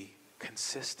be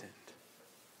consistent.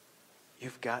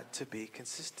 You've got to be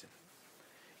consistent.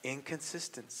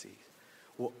 Inconsistency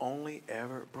will only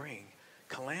ever bring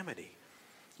calamity.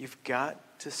 You've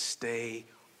got to stay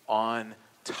on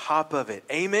top of it.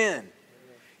 Amen.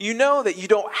 You know that you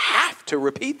don't have to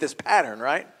repeat this pattern,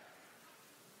 right?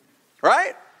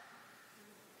 Right?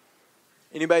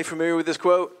 Anybody familiar with this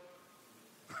quote?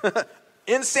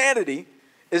 Insanity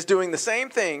is doing the same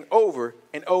thing over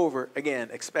and over again,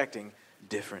 expecting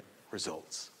different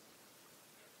results.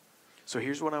 So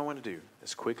here's what I want to do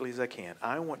as quickly as I can.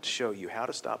 I want to show you how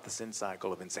to stop the sin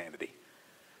cycle of insanity.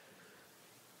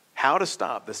 How to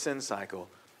stop the sin cycle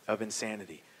of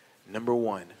insanity. Number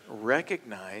one,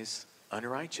 recognize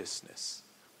unrighteousness.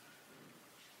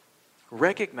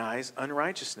 Recognize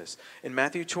unrighteousness. In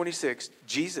Matthew 26,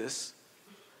 Jesus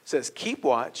says, keep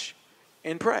watch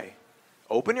and pray.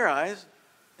 Open your eyes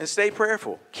and stay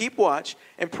prayerful. Keep watch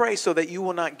and pray so that you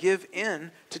will not give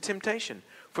in to temptation.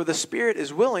 For the spirit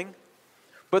is willing,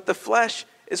 but the flesh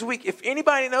is weak. If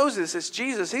anybody knows this, it's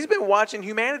Jesus. He's been watching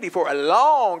humanity for a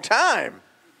long time.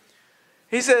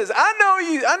 He says,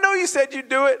 I know you said you'd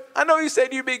do it. I know you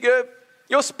said you'd be good.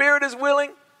 Your spirit is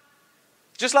willing,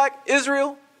 just like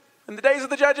Israel in the days of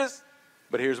the judges.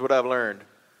 But here's what I've learned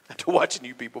after watching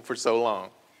you people for so long.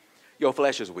 Your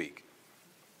flesh is weak.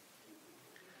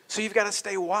 So you've got to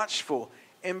stay watchful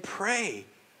and pray.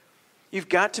 You've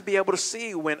got to be able to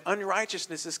see when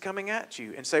unrighteousness is coming at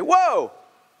you and say, whoa,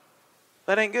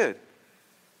 that ain't good.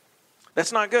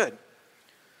 That's not good.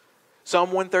 Psalm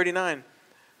 139,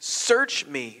 search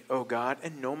me, O God,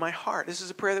 and know my heart. This is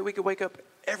a prayer that we could wake up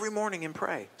every morning and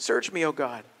pray. Search me, O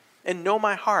God, and know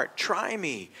my heart. Try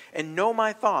me and know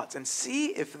my thoughts and see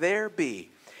if there be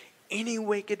any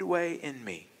wicked way in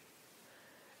me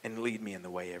and lead me in the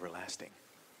way everlasting.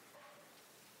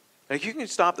 Like you can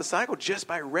stop the cycle just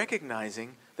by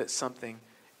recognizing that something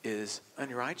is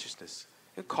unrighteousness.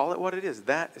 And call it what it is.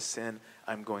 That is sin.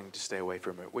 I'm going to stay away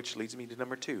from it. Which leads me to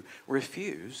number two.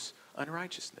 Refuse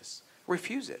unrighteousness.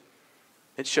 Refuse it.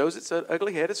 It shows its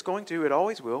ugly head. It's going to. It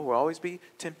always will. We'll always be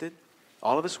tempted.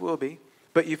 All of us will be.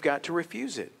 But you've got to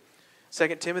refuse it.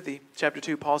 2 Timothy chapter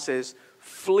 2, Paul says,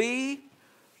 flee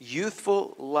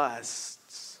youthful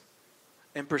lusts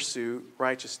and pursue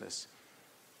righteousness.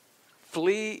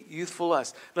 Flee youthful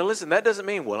lusts. Now listen, that doesn't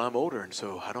mean, well, I'm older and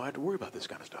so I don't have to worry about this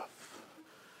kind of stuff.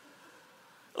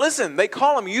 Listen, they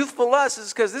call them youthful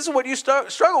lusts because this is what you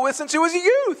struggle with since you was a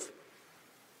youth.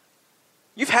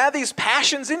 You've had these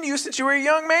passions in you since you were a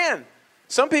young man.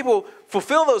 Some people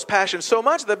fulfill those passions so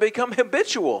much that they become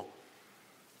habitual.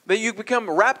 That you become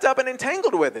wrapped up and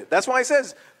entangled with it. That's why he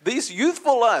says these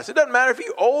youthful lusts. It doesn't matter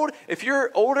if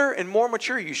you're older and more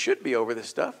mature, you should be over this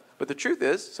stuff. But the truth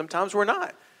is, sometimes we're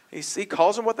not. He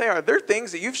calls them what they are. They're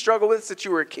things that you've struggled with since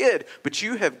you were a kid, but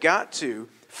you have got to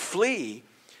flee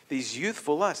these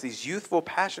youthful lusts, these youthful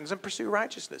passions, and pursue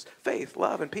righteousness, faith,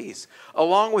 love, and peace,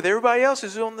 along with everybody else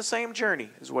who's on the same journey,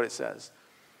 is what it says.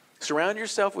 Surround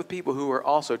yourself with people who are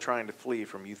also trying to flee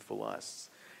from youthful lusts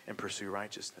and pursue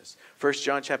righteousness. 1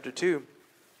 John chapter 2,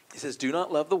 he says, do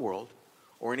not love the world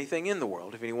or anything in the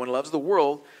world. If anyone loves the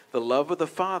world, the love of the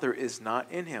Father is not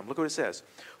in him. Look what it says.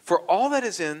 For all that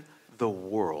is in the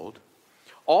world,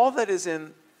 all that is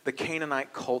in the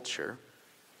Canaanite culture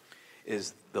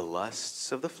is the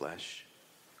lusts of the flesh,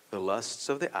 the lusts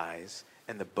of the eyes,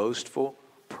 and the boastful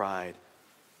pride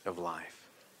of life.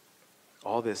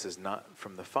 All this is not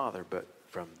from the Father, but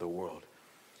from the world.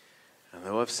 I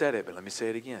know I've said it, but let me say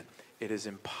it again. It is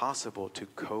impossible to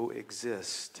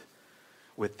coexist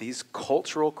with these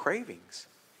cultural cravings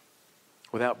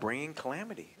without bringing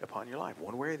calamity upon your life,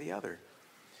 one way or the other.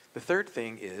 The third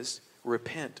thing is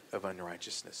repent of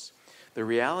unrighteousness. The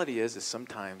reality is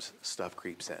sometimes stuff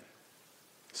creeps in.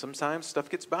 Sometimes stuff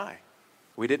gets by.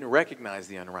 We didn't recognize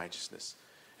the unrighteousness,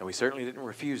 and we certainly didn't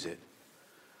refuse it.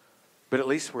 But at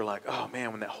least we're like, oh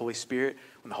man, when the Holy Spirit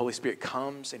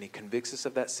comes and he convicts us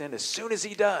of that sin, as soon as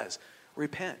he does,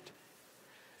 repent.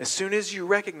 As soon as you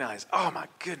recognize, oh my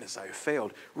goodness, I have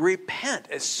failed, repent.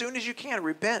 As soon as you can,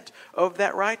 repent of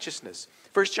that righteousness.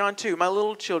 1 John 2, my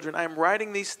little children, I am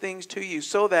writing these things to you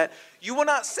so that you will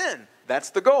not sin. That's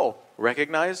the goal.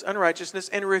 Recognize unrighteousness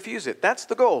and refuse it. That's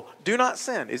the goal. Do not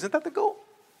sin. Isn't that the goal?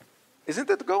 Isn't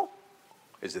that the goal?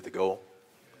 Is it the goal?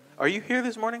 Are you here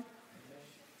this morning?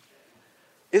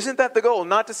 Isn't that the goal,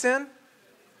 not to sin?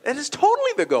 It is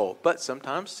totally the goal, but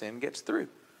sometimes sin gets through.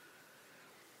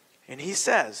 And he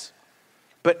says,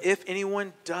 but if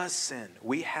anyone does sin,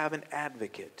 we have an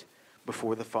advocate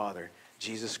before the Father,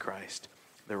 Jesus Christ,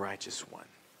 the righteous one.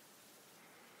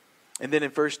 And then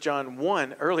in 1 John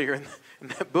 1, earlier in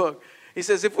that book, he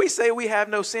says, if we say we have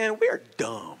no sin, we are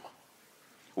dumb.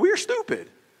 We are stupid.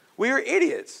 We are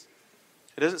idiots.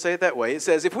 It doesn't say it that way. It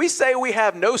says, if we say we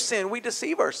have no sin, we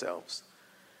deceive ourselves.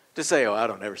 To say, oh, I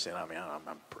don't ever sin. I mean,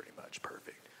 I'm pretty much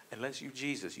perfect. Unless you,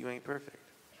 Jesus, you ain't perfect.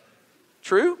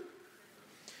 True?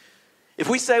 If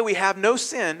we say we have no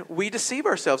sin, we deceive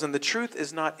ourselves, and the truth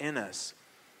is not in us.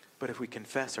 But if we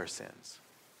confess our sins,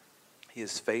 he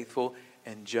is faithful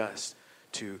and just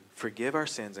to forgive our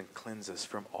sins and cleanse us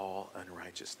from all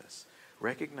unrighteousness.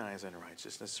 Recognize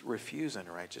unrighteousness, refuse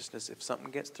unrighteousness. If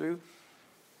something gets through,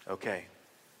 okay,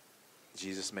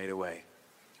 Jesus made a way.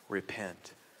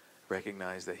 Repent.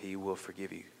 Recognize that he will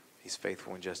forgive you. He's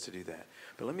faithful and just to do that.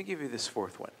 But let me give you this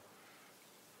fourth one.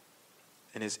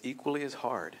 And is equally as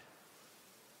hard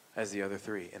as the other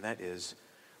three. And that is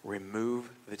remove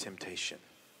the temptation.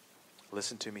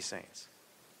 Listen to me, saints.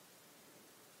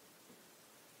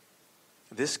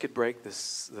 This could break the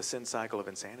sin cycle of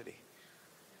insanity.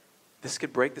 This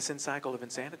could break the sin cycle of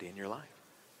insanity in your life.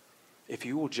 If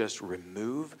you will just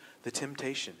remove the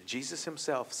temptation. Jesus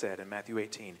himself said in Matthew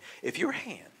 18, if your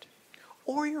hand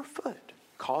or your foot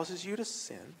causes you to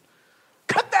sin,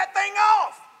 cut that thing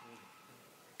off.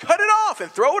 Cut it off and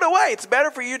throw it away. It's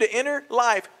better for you to enter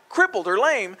life crippled or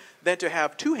lame than to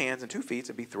have 2 hands and 2 feet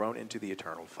and be thrown into the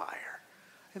eternal fire.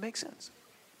 It makes sense.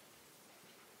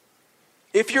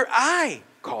 If your eye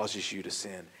causes you to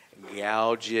sin,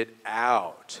 gouge it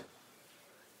out.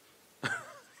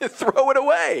 Throw it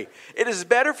away. It is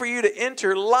better for you to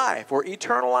enter life or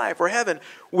eternal life or heaven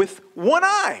with 1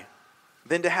 eye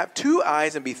than to have 2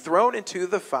 eyes and be thrown into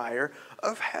the fire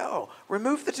of hell.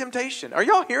 Remove the temptation. Are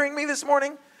y'all hearing me this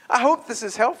morning? I hope this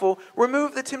is helpful.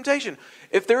 Remove the temptation.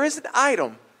 If there is an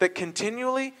item that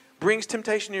continually brings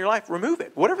temptation in your life, remove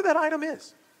it. Whatever that item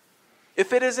is.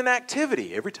 If it is an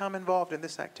activity, every time involved in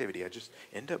this activity, I just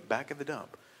end up back in the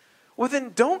dump. Well,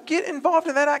 then don't get involved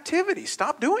in that activity.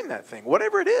 Stop doing that thing,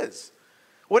 whatever it is.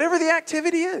 Whatever the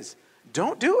activity is,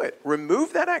 don't do it.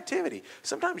 Remove that activity.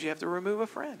 Sometimes you have to remove a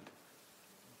friend.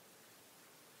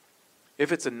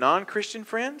 If it's a non-Christian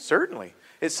friend, certainly.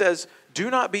 It says, do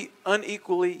not be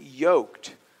unequally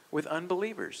yoked with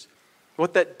unbelievers.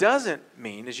 What that doesn't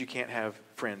mean is you can't have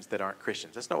friends that aren't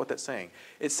Christians. That's not what that's saying.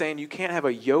 It's saying you can't have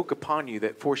a yoke upon you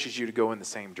that forces you to go in the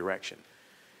same direction.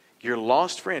 Your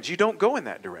lost friends, you don't go in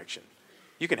that direction.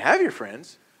 You can have your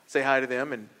friends, say hi to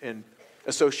them and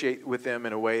associate with them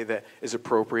in a way that is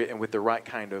appropriate and with the right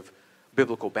kind of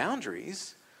biblical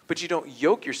boundaries, but you don't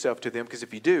yoke yourself to them, because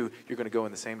if you do, you're going to go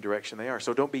in the same direction they are.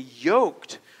 So don't be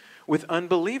yoked with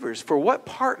unbelievers. For what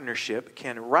partnership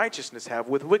can righteousness have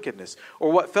with wickedness?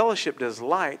 Or what fellowship does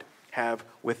light have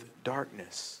with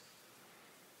darkness?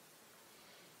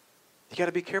 You got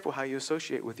to be careful how you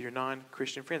associate with your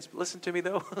non-Christian friends. But listen to me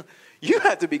though. You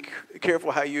have to be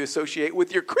careful how you associate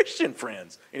with your Christian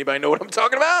friends. Anybody know what I'm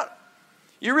talking about?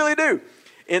 You really do.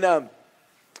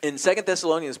 In 2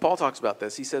 Thessalonians, Paul talks about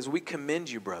this. He says, we commend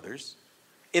you, brothers,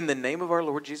 in the name of our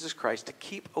Lord Jesus Christ, to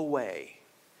keep away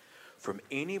from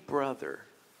any brother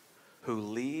who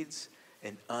leads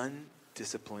an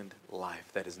undisciplined life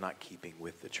that is not keeping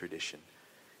with the tradition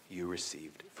you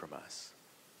received from us.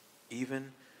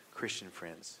 Even Christian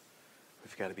friends,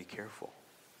 we've got to be careful.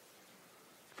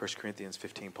 1 Corinthians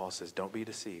 15, Paul says, don't be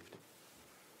deceived.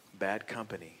 Bad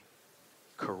company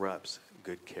corrupts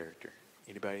good character.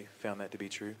 Anybody found that to be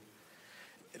true?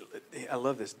 I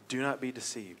love this. Do not be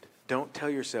deceived. Don't tell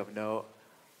yourself, no,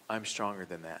 I'm stronger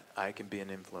than that. I can be an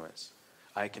influence.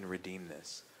 I can redeem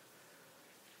this.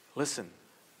 Listen,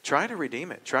 try to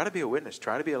redeem it. Try to be a witness.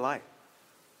 Try to be a light.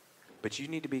 But you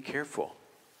need to be careful.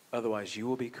 Otherwise, you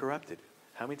will be corrupted.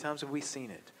 How many times have we seen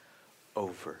it?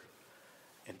 Over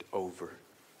and over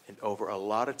and over. A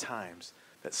lot of times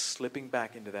that slipping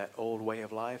back into that old way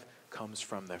of life comes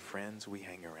from the friends we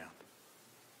hang around.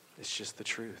 It's just the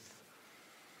truth.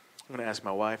 I'm going to ask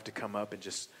my wife to come up and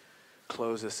just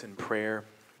close us in prayer.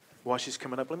 While she's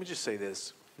coming up, let me just say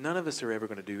this. None of us are ever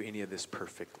going to do any of this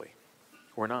perfectly.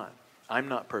 We're not. I'm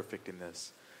not perfect in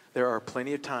this. There are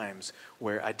plenty of times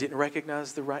where I didn't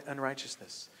recognize the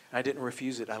unrighteousness. I didn't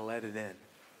refuse it. I let it in.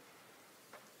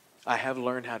 I have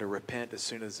learned how to repent as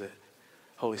soon as the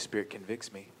Holy Spirit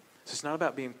convicts me. So it's not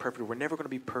about being perfect. We're never going to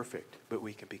be perfect, but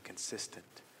we can be consistent.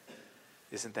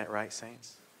 Isn't that right,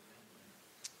 saints?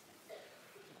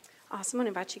 Awesome. I'm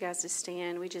going to invite you guys to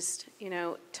stand. We just,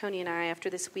 Tony and I, after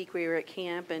this week, we were at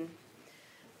camp and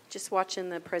just watching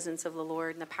the presence of the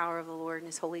Lord and the power of the Lord and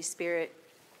His Holy Spirit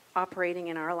operating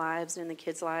in our lives and in the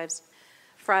kids' lives.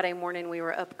 Friday morning, we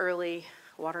were up early,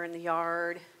 watering the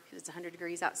yard, because it's 100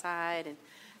 degrees outside, and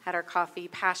had our coffee,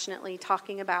 passionately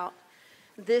talking about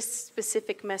this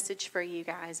specific message for you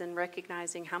guys and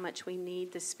recognizing how much we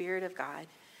need the Spirit of God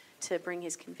to bring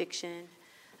his conviction,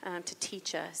 to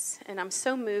teach us. And I'm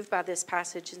so moved by this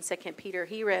passage in 2 Peter.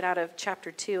 He read out of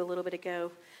chapter 2 a little bit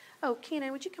ago. Oh,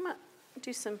 Kenan, would you come up and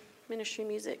do some ministry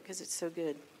music? Because it's so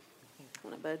good.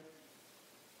 Come on, bud.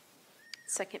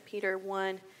 2 Peter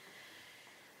 1.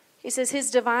 He says, his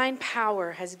divine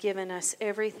power has given us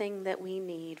everything that we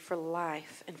need for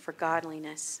life and for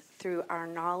godliness through our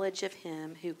knowledge of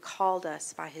him who called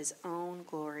us by his own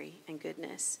glory and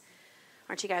goodness.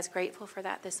 Aren't you guys grateful for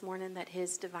that this morning, that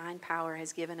his divine power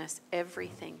has given us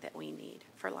everything that we need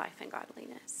for life and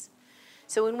godliness?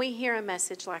 So when we hear a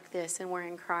message like this and we're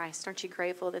in Christ, aren't you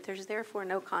grateful that there's therefore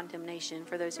no condemnation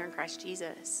for those who are in Christ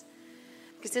Jesus?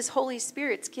 Because this Holy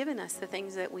Spirit's given us the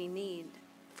things that we need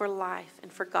for life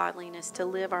and for godliness, to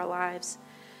live our lives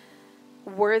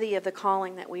worthy of the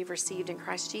calling that we've received in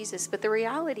Christ Jesus. But the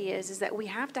reality is that we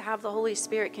have to have the Holy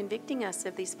Spirit convicting us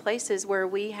of these places where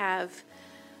we have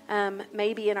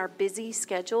maybe in our busy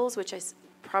schedules, which is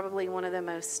probably one of the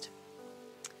most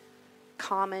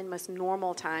common, most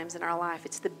normal times in our life.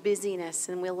 It's the busyness,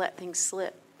 and we'll let things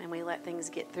slip and we let things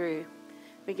get through.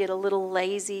 We get a little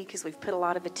lazy because we've put a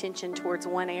lot of attention towards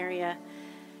one area.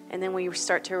 And then we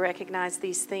start to recognize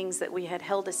these things that we had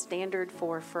held a standard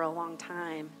for a long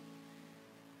time.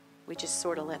 We just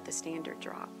sort of let the standard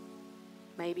drop.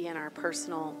 Maybe in our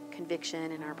personal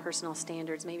conviction, in our personal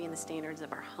standards, maybe in the standards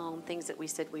of our home, things that we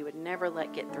said we would never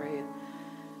let get through,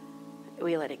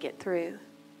 we let it get through.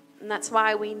 And that's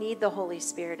why we need the Holy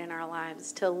Spirit in our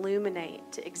lives to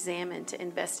illuminate, to examine, to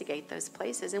investigate those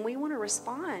places. And we want to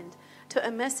respond to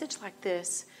a message like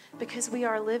this because we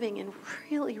are living in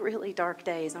really, really dark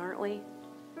days, aren't we?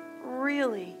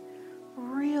 Really,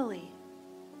 really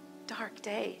dark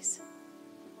days.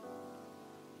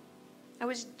 I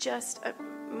was just,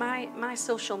 my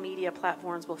social media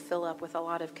platforms will fill up with a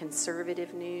lot of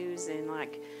conservative news and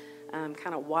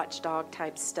kind of watchdog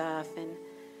type stuff. And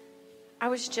I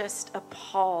was just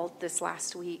appalled this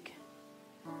last week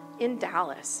in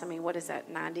Dallas. I mean, what is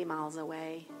that, 90 miles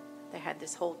away? They had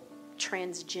this whole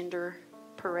transgender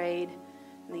parade,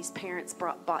 and these parents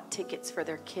bought tickets for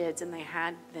their kids, and they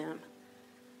had them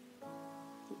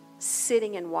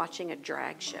sitting and watching a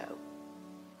drag show.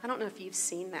 I don't know if you've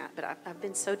seen that, but I've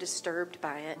been so disturbed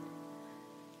by it.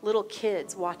 Little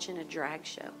kids watching a drag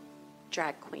show,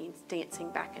 drag queens dancing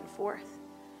back and forth.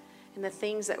 And the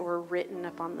things that were written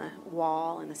up on the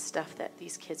wall and the stuff that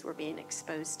these kids were being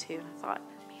exposed to. I thought,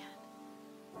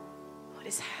 man, what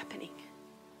is happening?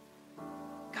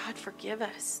 God, forgive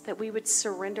us that we would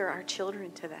surrender our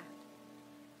children to that.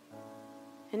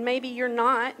 And maybe you're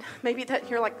not. Maybe that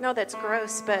you're like, no, that's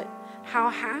gross. But how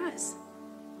has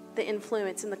the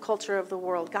influence and the culture of the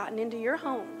world gotten into your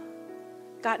home,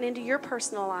 gotten into your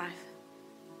personal life,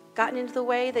 gotten into the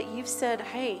way that you've said,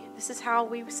 hey, this is how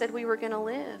we said we were going to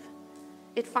live?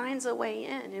 It finds a way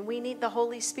in, and we need the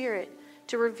Holy Spirit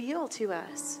to reveal to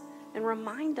us and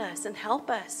remind us and help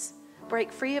us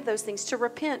break free of those things. To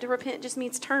repent just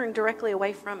means turn directly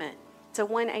away from it. It's a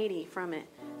 180 from it.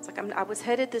 It's like I was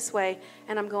headed this way,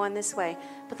 and I'm going this way.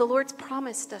 But the Lord's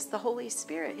promised us the Holy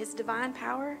Spirit. His divine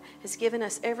power has given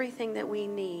us everything that we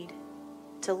need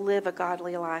to live a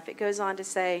godly life. It goes on to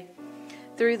say,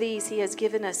 through these he has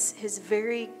given us his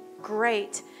very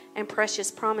great and precious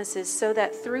promises, so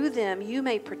that through them you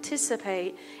may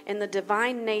participate in the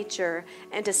divine nature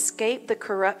and escape the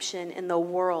corruption in the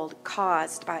world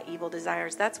caused by evil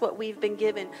desires. That's what we've been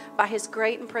given by his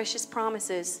great and precious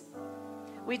promises.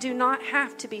 We do not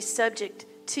have to be subject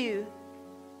to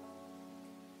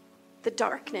the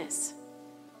darkness.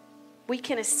 We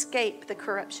can escape the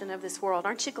corruption of this world.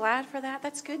 Aren't you glad for that?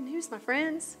 That's good news, my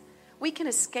friends. We can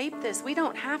escape this. We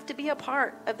don't have to be a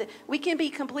part of it. We can be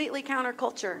completely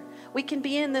counterculture. We can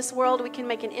be in this world. We can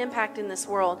make an impact in this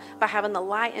world by having the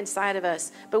light inside of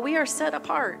us. But we are set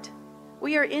apart.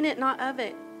 We are in it, not of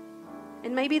it.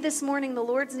 And maybe this morning the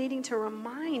Lord's needing to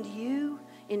remind you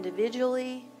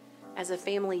individually, as a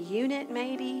family unit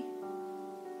maybe,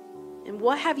 and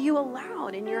what have you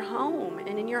allowed in your home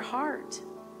and in your heart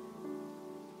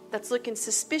that's looking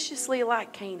suspiciously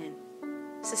like Canaan?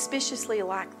 Suspiciously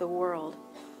like the world.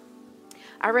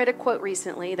 I read a quote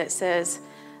recently that says,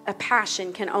 a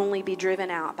passion can only be driven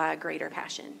out by a greater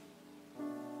passion.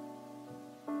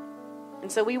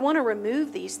 And so we want to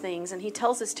remove these things, and he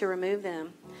tells us to remove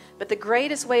them. But the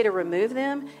greatest way to remove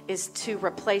them is to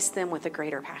replace them with a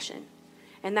greater passion.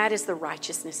 And that is the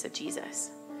righteousness of Jesus.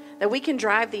 That we can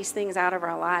drive these things out of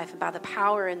our life by the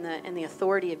power and the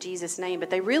authority of Jesus' name,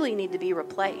 but they really need to be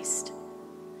replaced.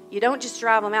 You don't just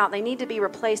drive them out. They need to be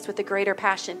replaced with a greater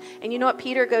passion. And you know what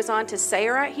Peter goes on to say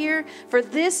right here? For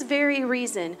this very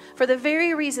reason, for the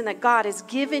very reason that God has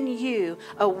given you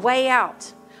a way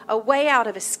out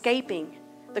of escaping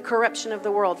the corruption of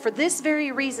the world. For this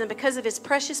very reason, because of his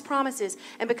precious promises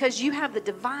and because you have the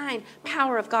divine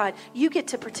power of God, you get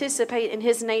to participate in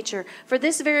his nature. For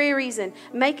this very reason,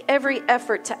 make every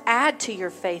effort to add to your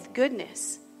faith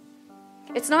goodness.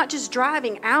 It's not just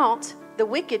driving out the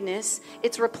wickedness,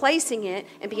 it's replacing it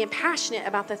and being passionate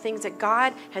about the things that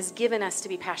God has given us to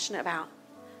be passionate about.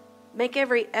 Make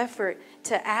every effort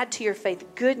to add to your faith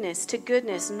goodness, to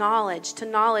goodness, knowledge, to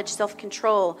knowledge,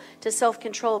 self-control, to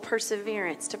self-control,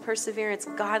 perseverance, to perseverance,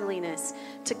 godliness,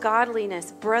 to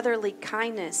godliness, brotherly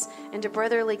kindness, and to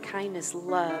brotherly kindness,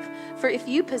 love. For if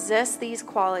you possess these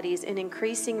qualities in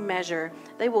increasing measure,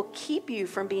 they will keep you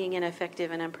from being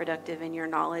ineffective and unproductive in your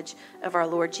knowledge of our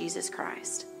Lord Jesus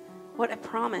Christ. What a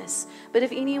promise. But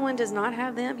if anyone does not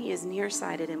have them, he is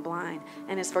nearsighted and blind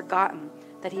and has forgotten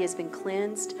that he has been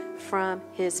cleansed from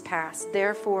his past.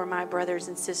 Therefore, my brothers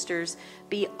and sisters,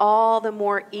 be all the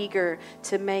more eager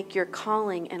to make your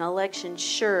calling and election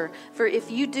sure. For if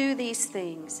you do these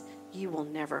things, you will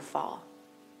never fall.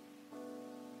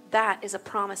 That is a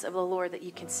promise of the Lord that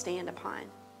you can stand upon.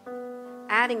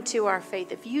 Adding to our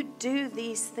faith, if you do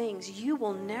these things, you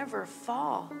will never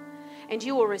fall. And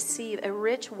you will receive a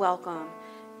rich welcome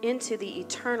into the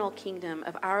eternal kingdom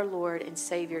of our Lord and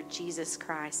Savior, Jesus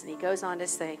Christ. And he goes on to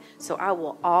say, so I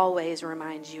will always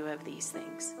remind you of these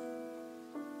things.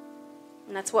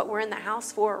 And that's what we're in the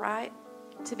house for, right?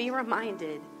 To be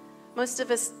reminded. Most of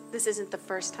us, this isn't the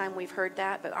first time we've heard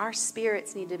that, but our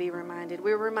spirits need to be reminded.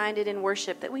 We're reminded in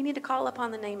worship that we need to call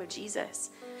upon the name of Jesus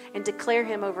and declare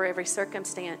him over every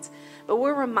circumstance. But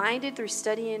we're reminded through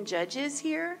studying Judges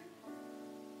here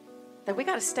that we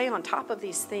got to stay on top of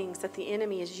these things that the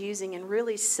enemy is using in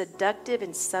really seductive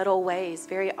and subtle ways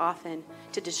very often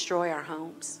to destroy our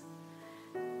homes.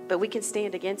 But we can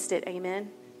stand against it,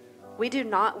 amen? We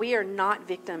are not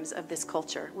victims of this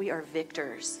culture. We are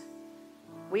victors.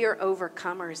 We are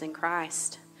overcomers in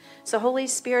Christ. So Holy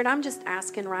Spirit, I'm just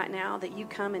asking right now that you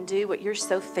come and do what you're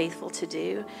so faithful to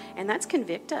do, and that's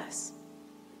convict us.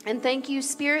 And thank you,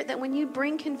 Spirit, that when you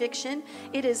bring conviction,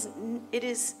 it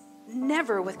is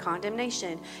never with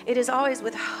condemnation. It is always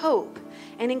with hope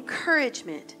and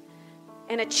encouragement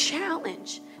and a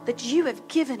challenge that you have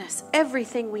given us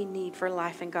everything we need for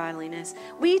life and godliness.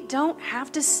 We don't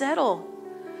have to settle.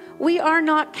 We are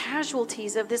not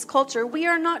casualties of this culture. We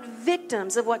are not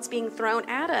victims of what's being thrown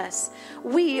at us.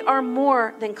 We are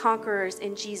more than conquerors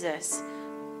in Jesus.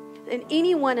 And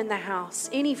anyone in the house,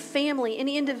 any family,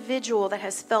 any individual that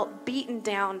has felt beaten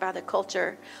down by the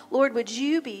culture, Lord, would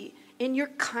you be in your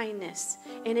kindness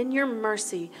and in your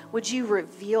mercy, would you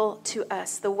reveal to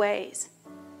us the ways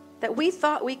that we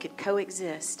thought we could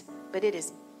coexist, but it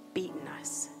has beaten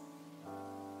us.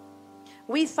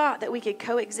 We thought that we could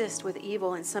coexist with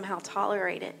evil and somehow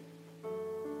tolerate it,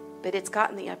 but it's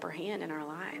gotten the upper hand in our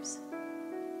lives.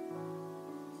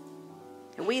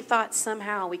 And we thought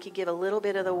somehow we could give a little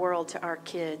bit of the world to our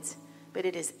kids, but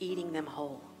it is eating them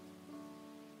whole.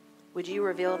 Would you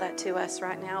reveal that to us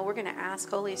right now? We're going to ask,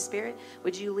 Holy Spirit,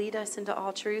 would you lead us into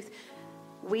all truth?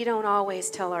 We don't always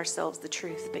tell ourselves the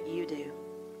truth, but you do.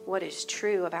 What is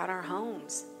true about our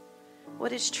homes?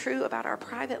 What is true about our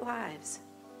private lives?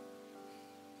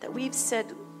 That we've said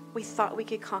we thought we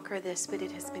could conquer this, but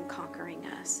it has been conquering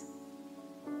us.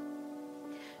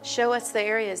 Show us the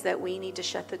areas that we need to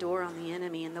shut the door on the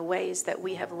enemy and the ways that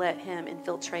we have let him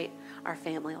infiltrate our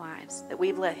family lives, that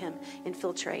we've let him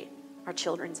infiltrate our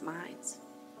children's minds.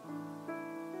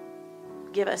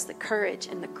 Give us the courage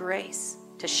and the grace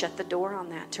to shut the door on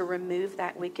that, to remove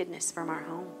that wickedness from our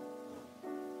home.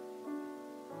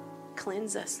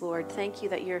 Cleanse us, Lord. Thank you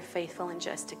that you're faithful and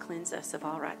just to cleanse us of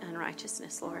all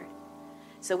unrighteousness, Lord.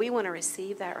 So we want to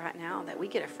receive that right now, that we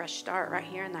get a fresh start right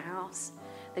here in the house,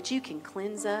 that you can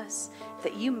cleanse us,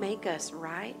 that you make us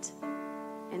right.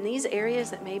 In these areas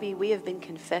that maybe we have been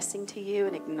confessing to you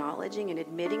and acknowledging and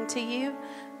admitting to you,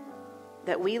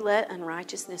 that we let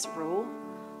unrighteousness rule,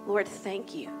 Lord,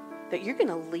 thank you that you're going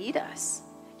to lead us.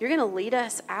 You're going to lead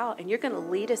us out and you're going to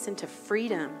lead us into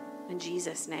freedom in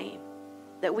Jesus' name.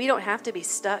 That we don't have to be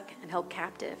stuck and held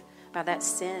captive by that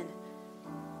sin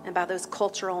and by those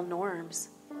cultural norms.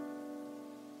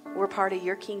 We're part of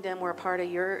your kingdom. We're part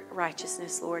of your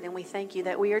righteousness, Lord. And we thank you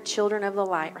that we are children of the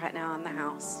light right now in the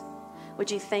house. Would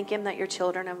you thank him that you're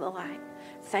children of the light?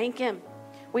 Thank him.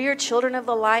 We are children of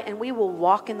the light and we will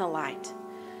walk in the light.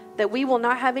 That we will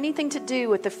not have anything to do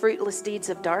with the fruitless deeds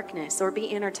of darkness or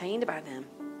be entertained by them.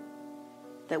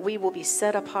 that we will be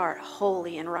set apart,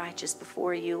 holy and righteous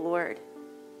before you, Lord.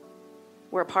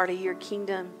 We're a part of your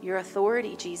kingdom, your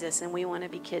authority, Jesus, and we want to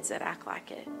be kids that act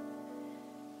like it.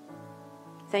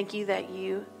 Thank you that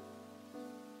you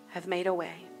have made a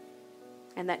way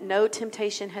and that no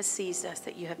temptation has seized us,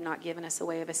 that you have not given us a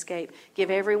way of escape.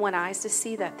 Give everyone eyes to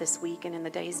see that this week and in the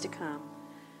days to come.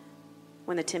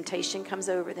 When the temptation comes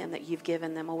over them, that you've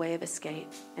given them a way of escape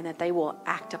and that they will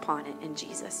act upon it in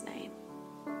Jesus' name.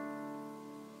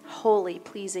 Holy,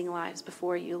 pleasing lives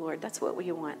before you, Lord. That's what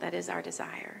we want. That is our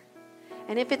desire.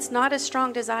 And if it's not a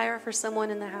strong desire for someone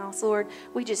in the house, Lord,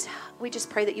 we just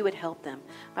pray that you would help them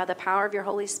by the power of your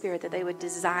Holy Spirit, that they would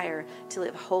desire to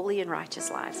live holy and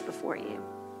righteous lives before you.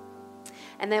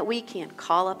 And that we can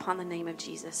call upon the name of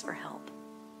Jesus for help.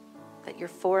 That you're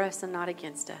for us and not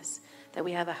against us. That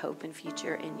we have a hope and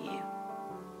future in you.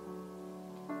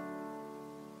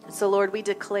 And so, Lord, we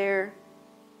declare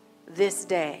this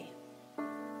day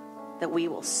that we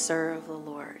will serve the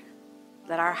Lord.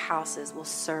 That our houses will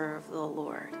serve the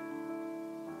Lord.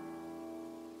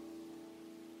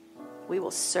 We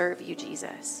will serve you,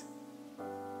 Jesus.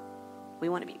 We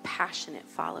want to be passionate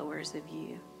followers of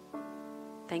you.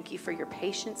 Thank you for your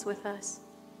patience with us.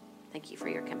 Thank you for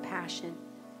your compassion.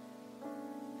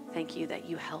 Thank you that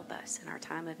you help us in our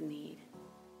time of need.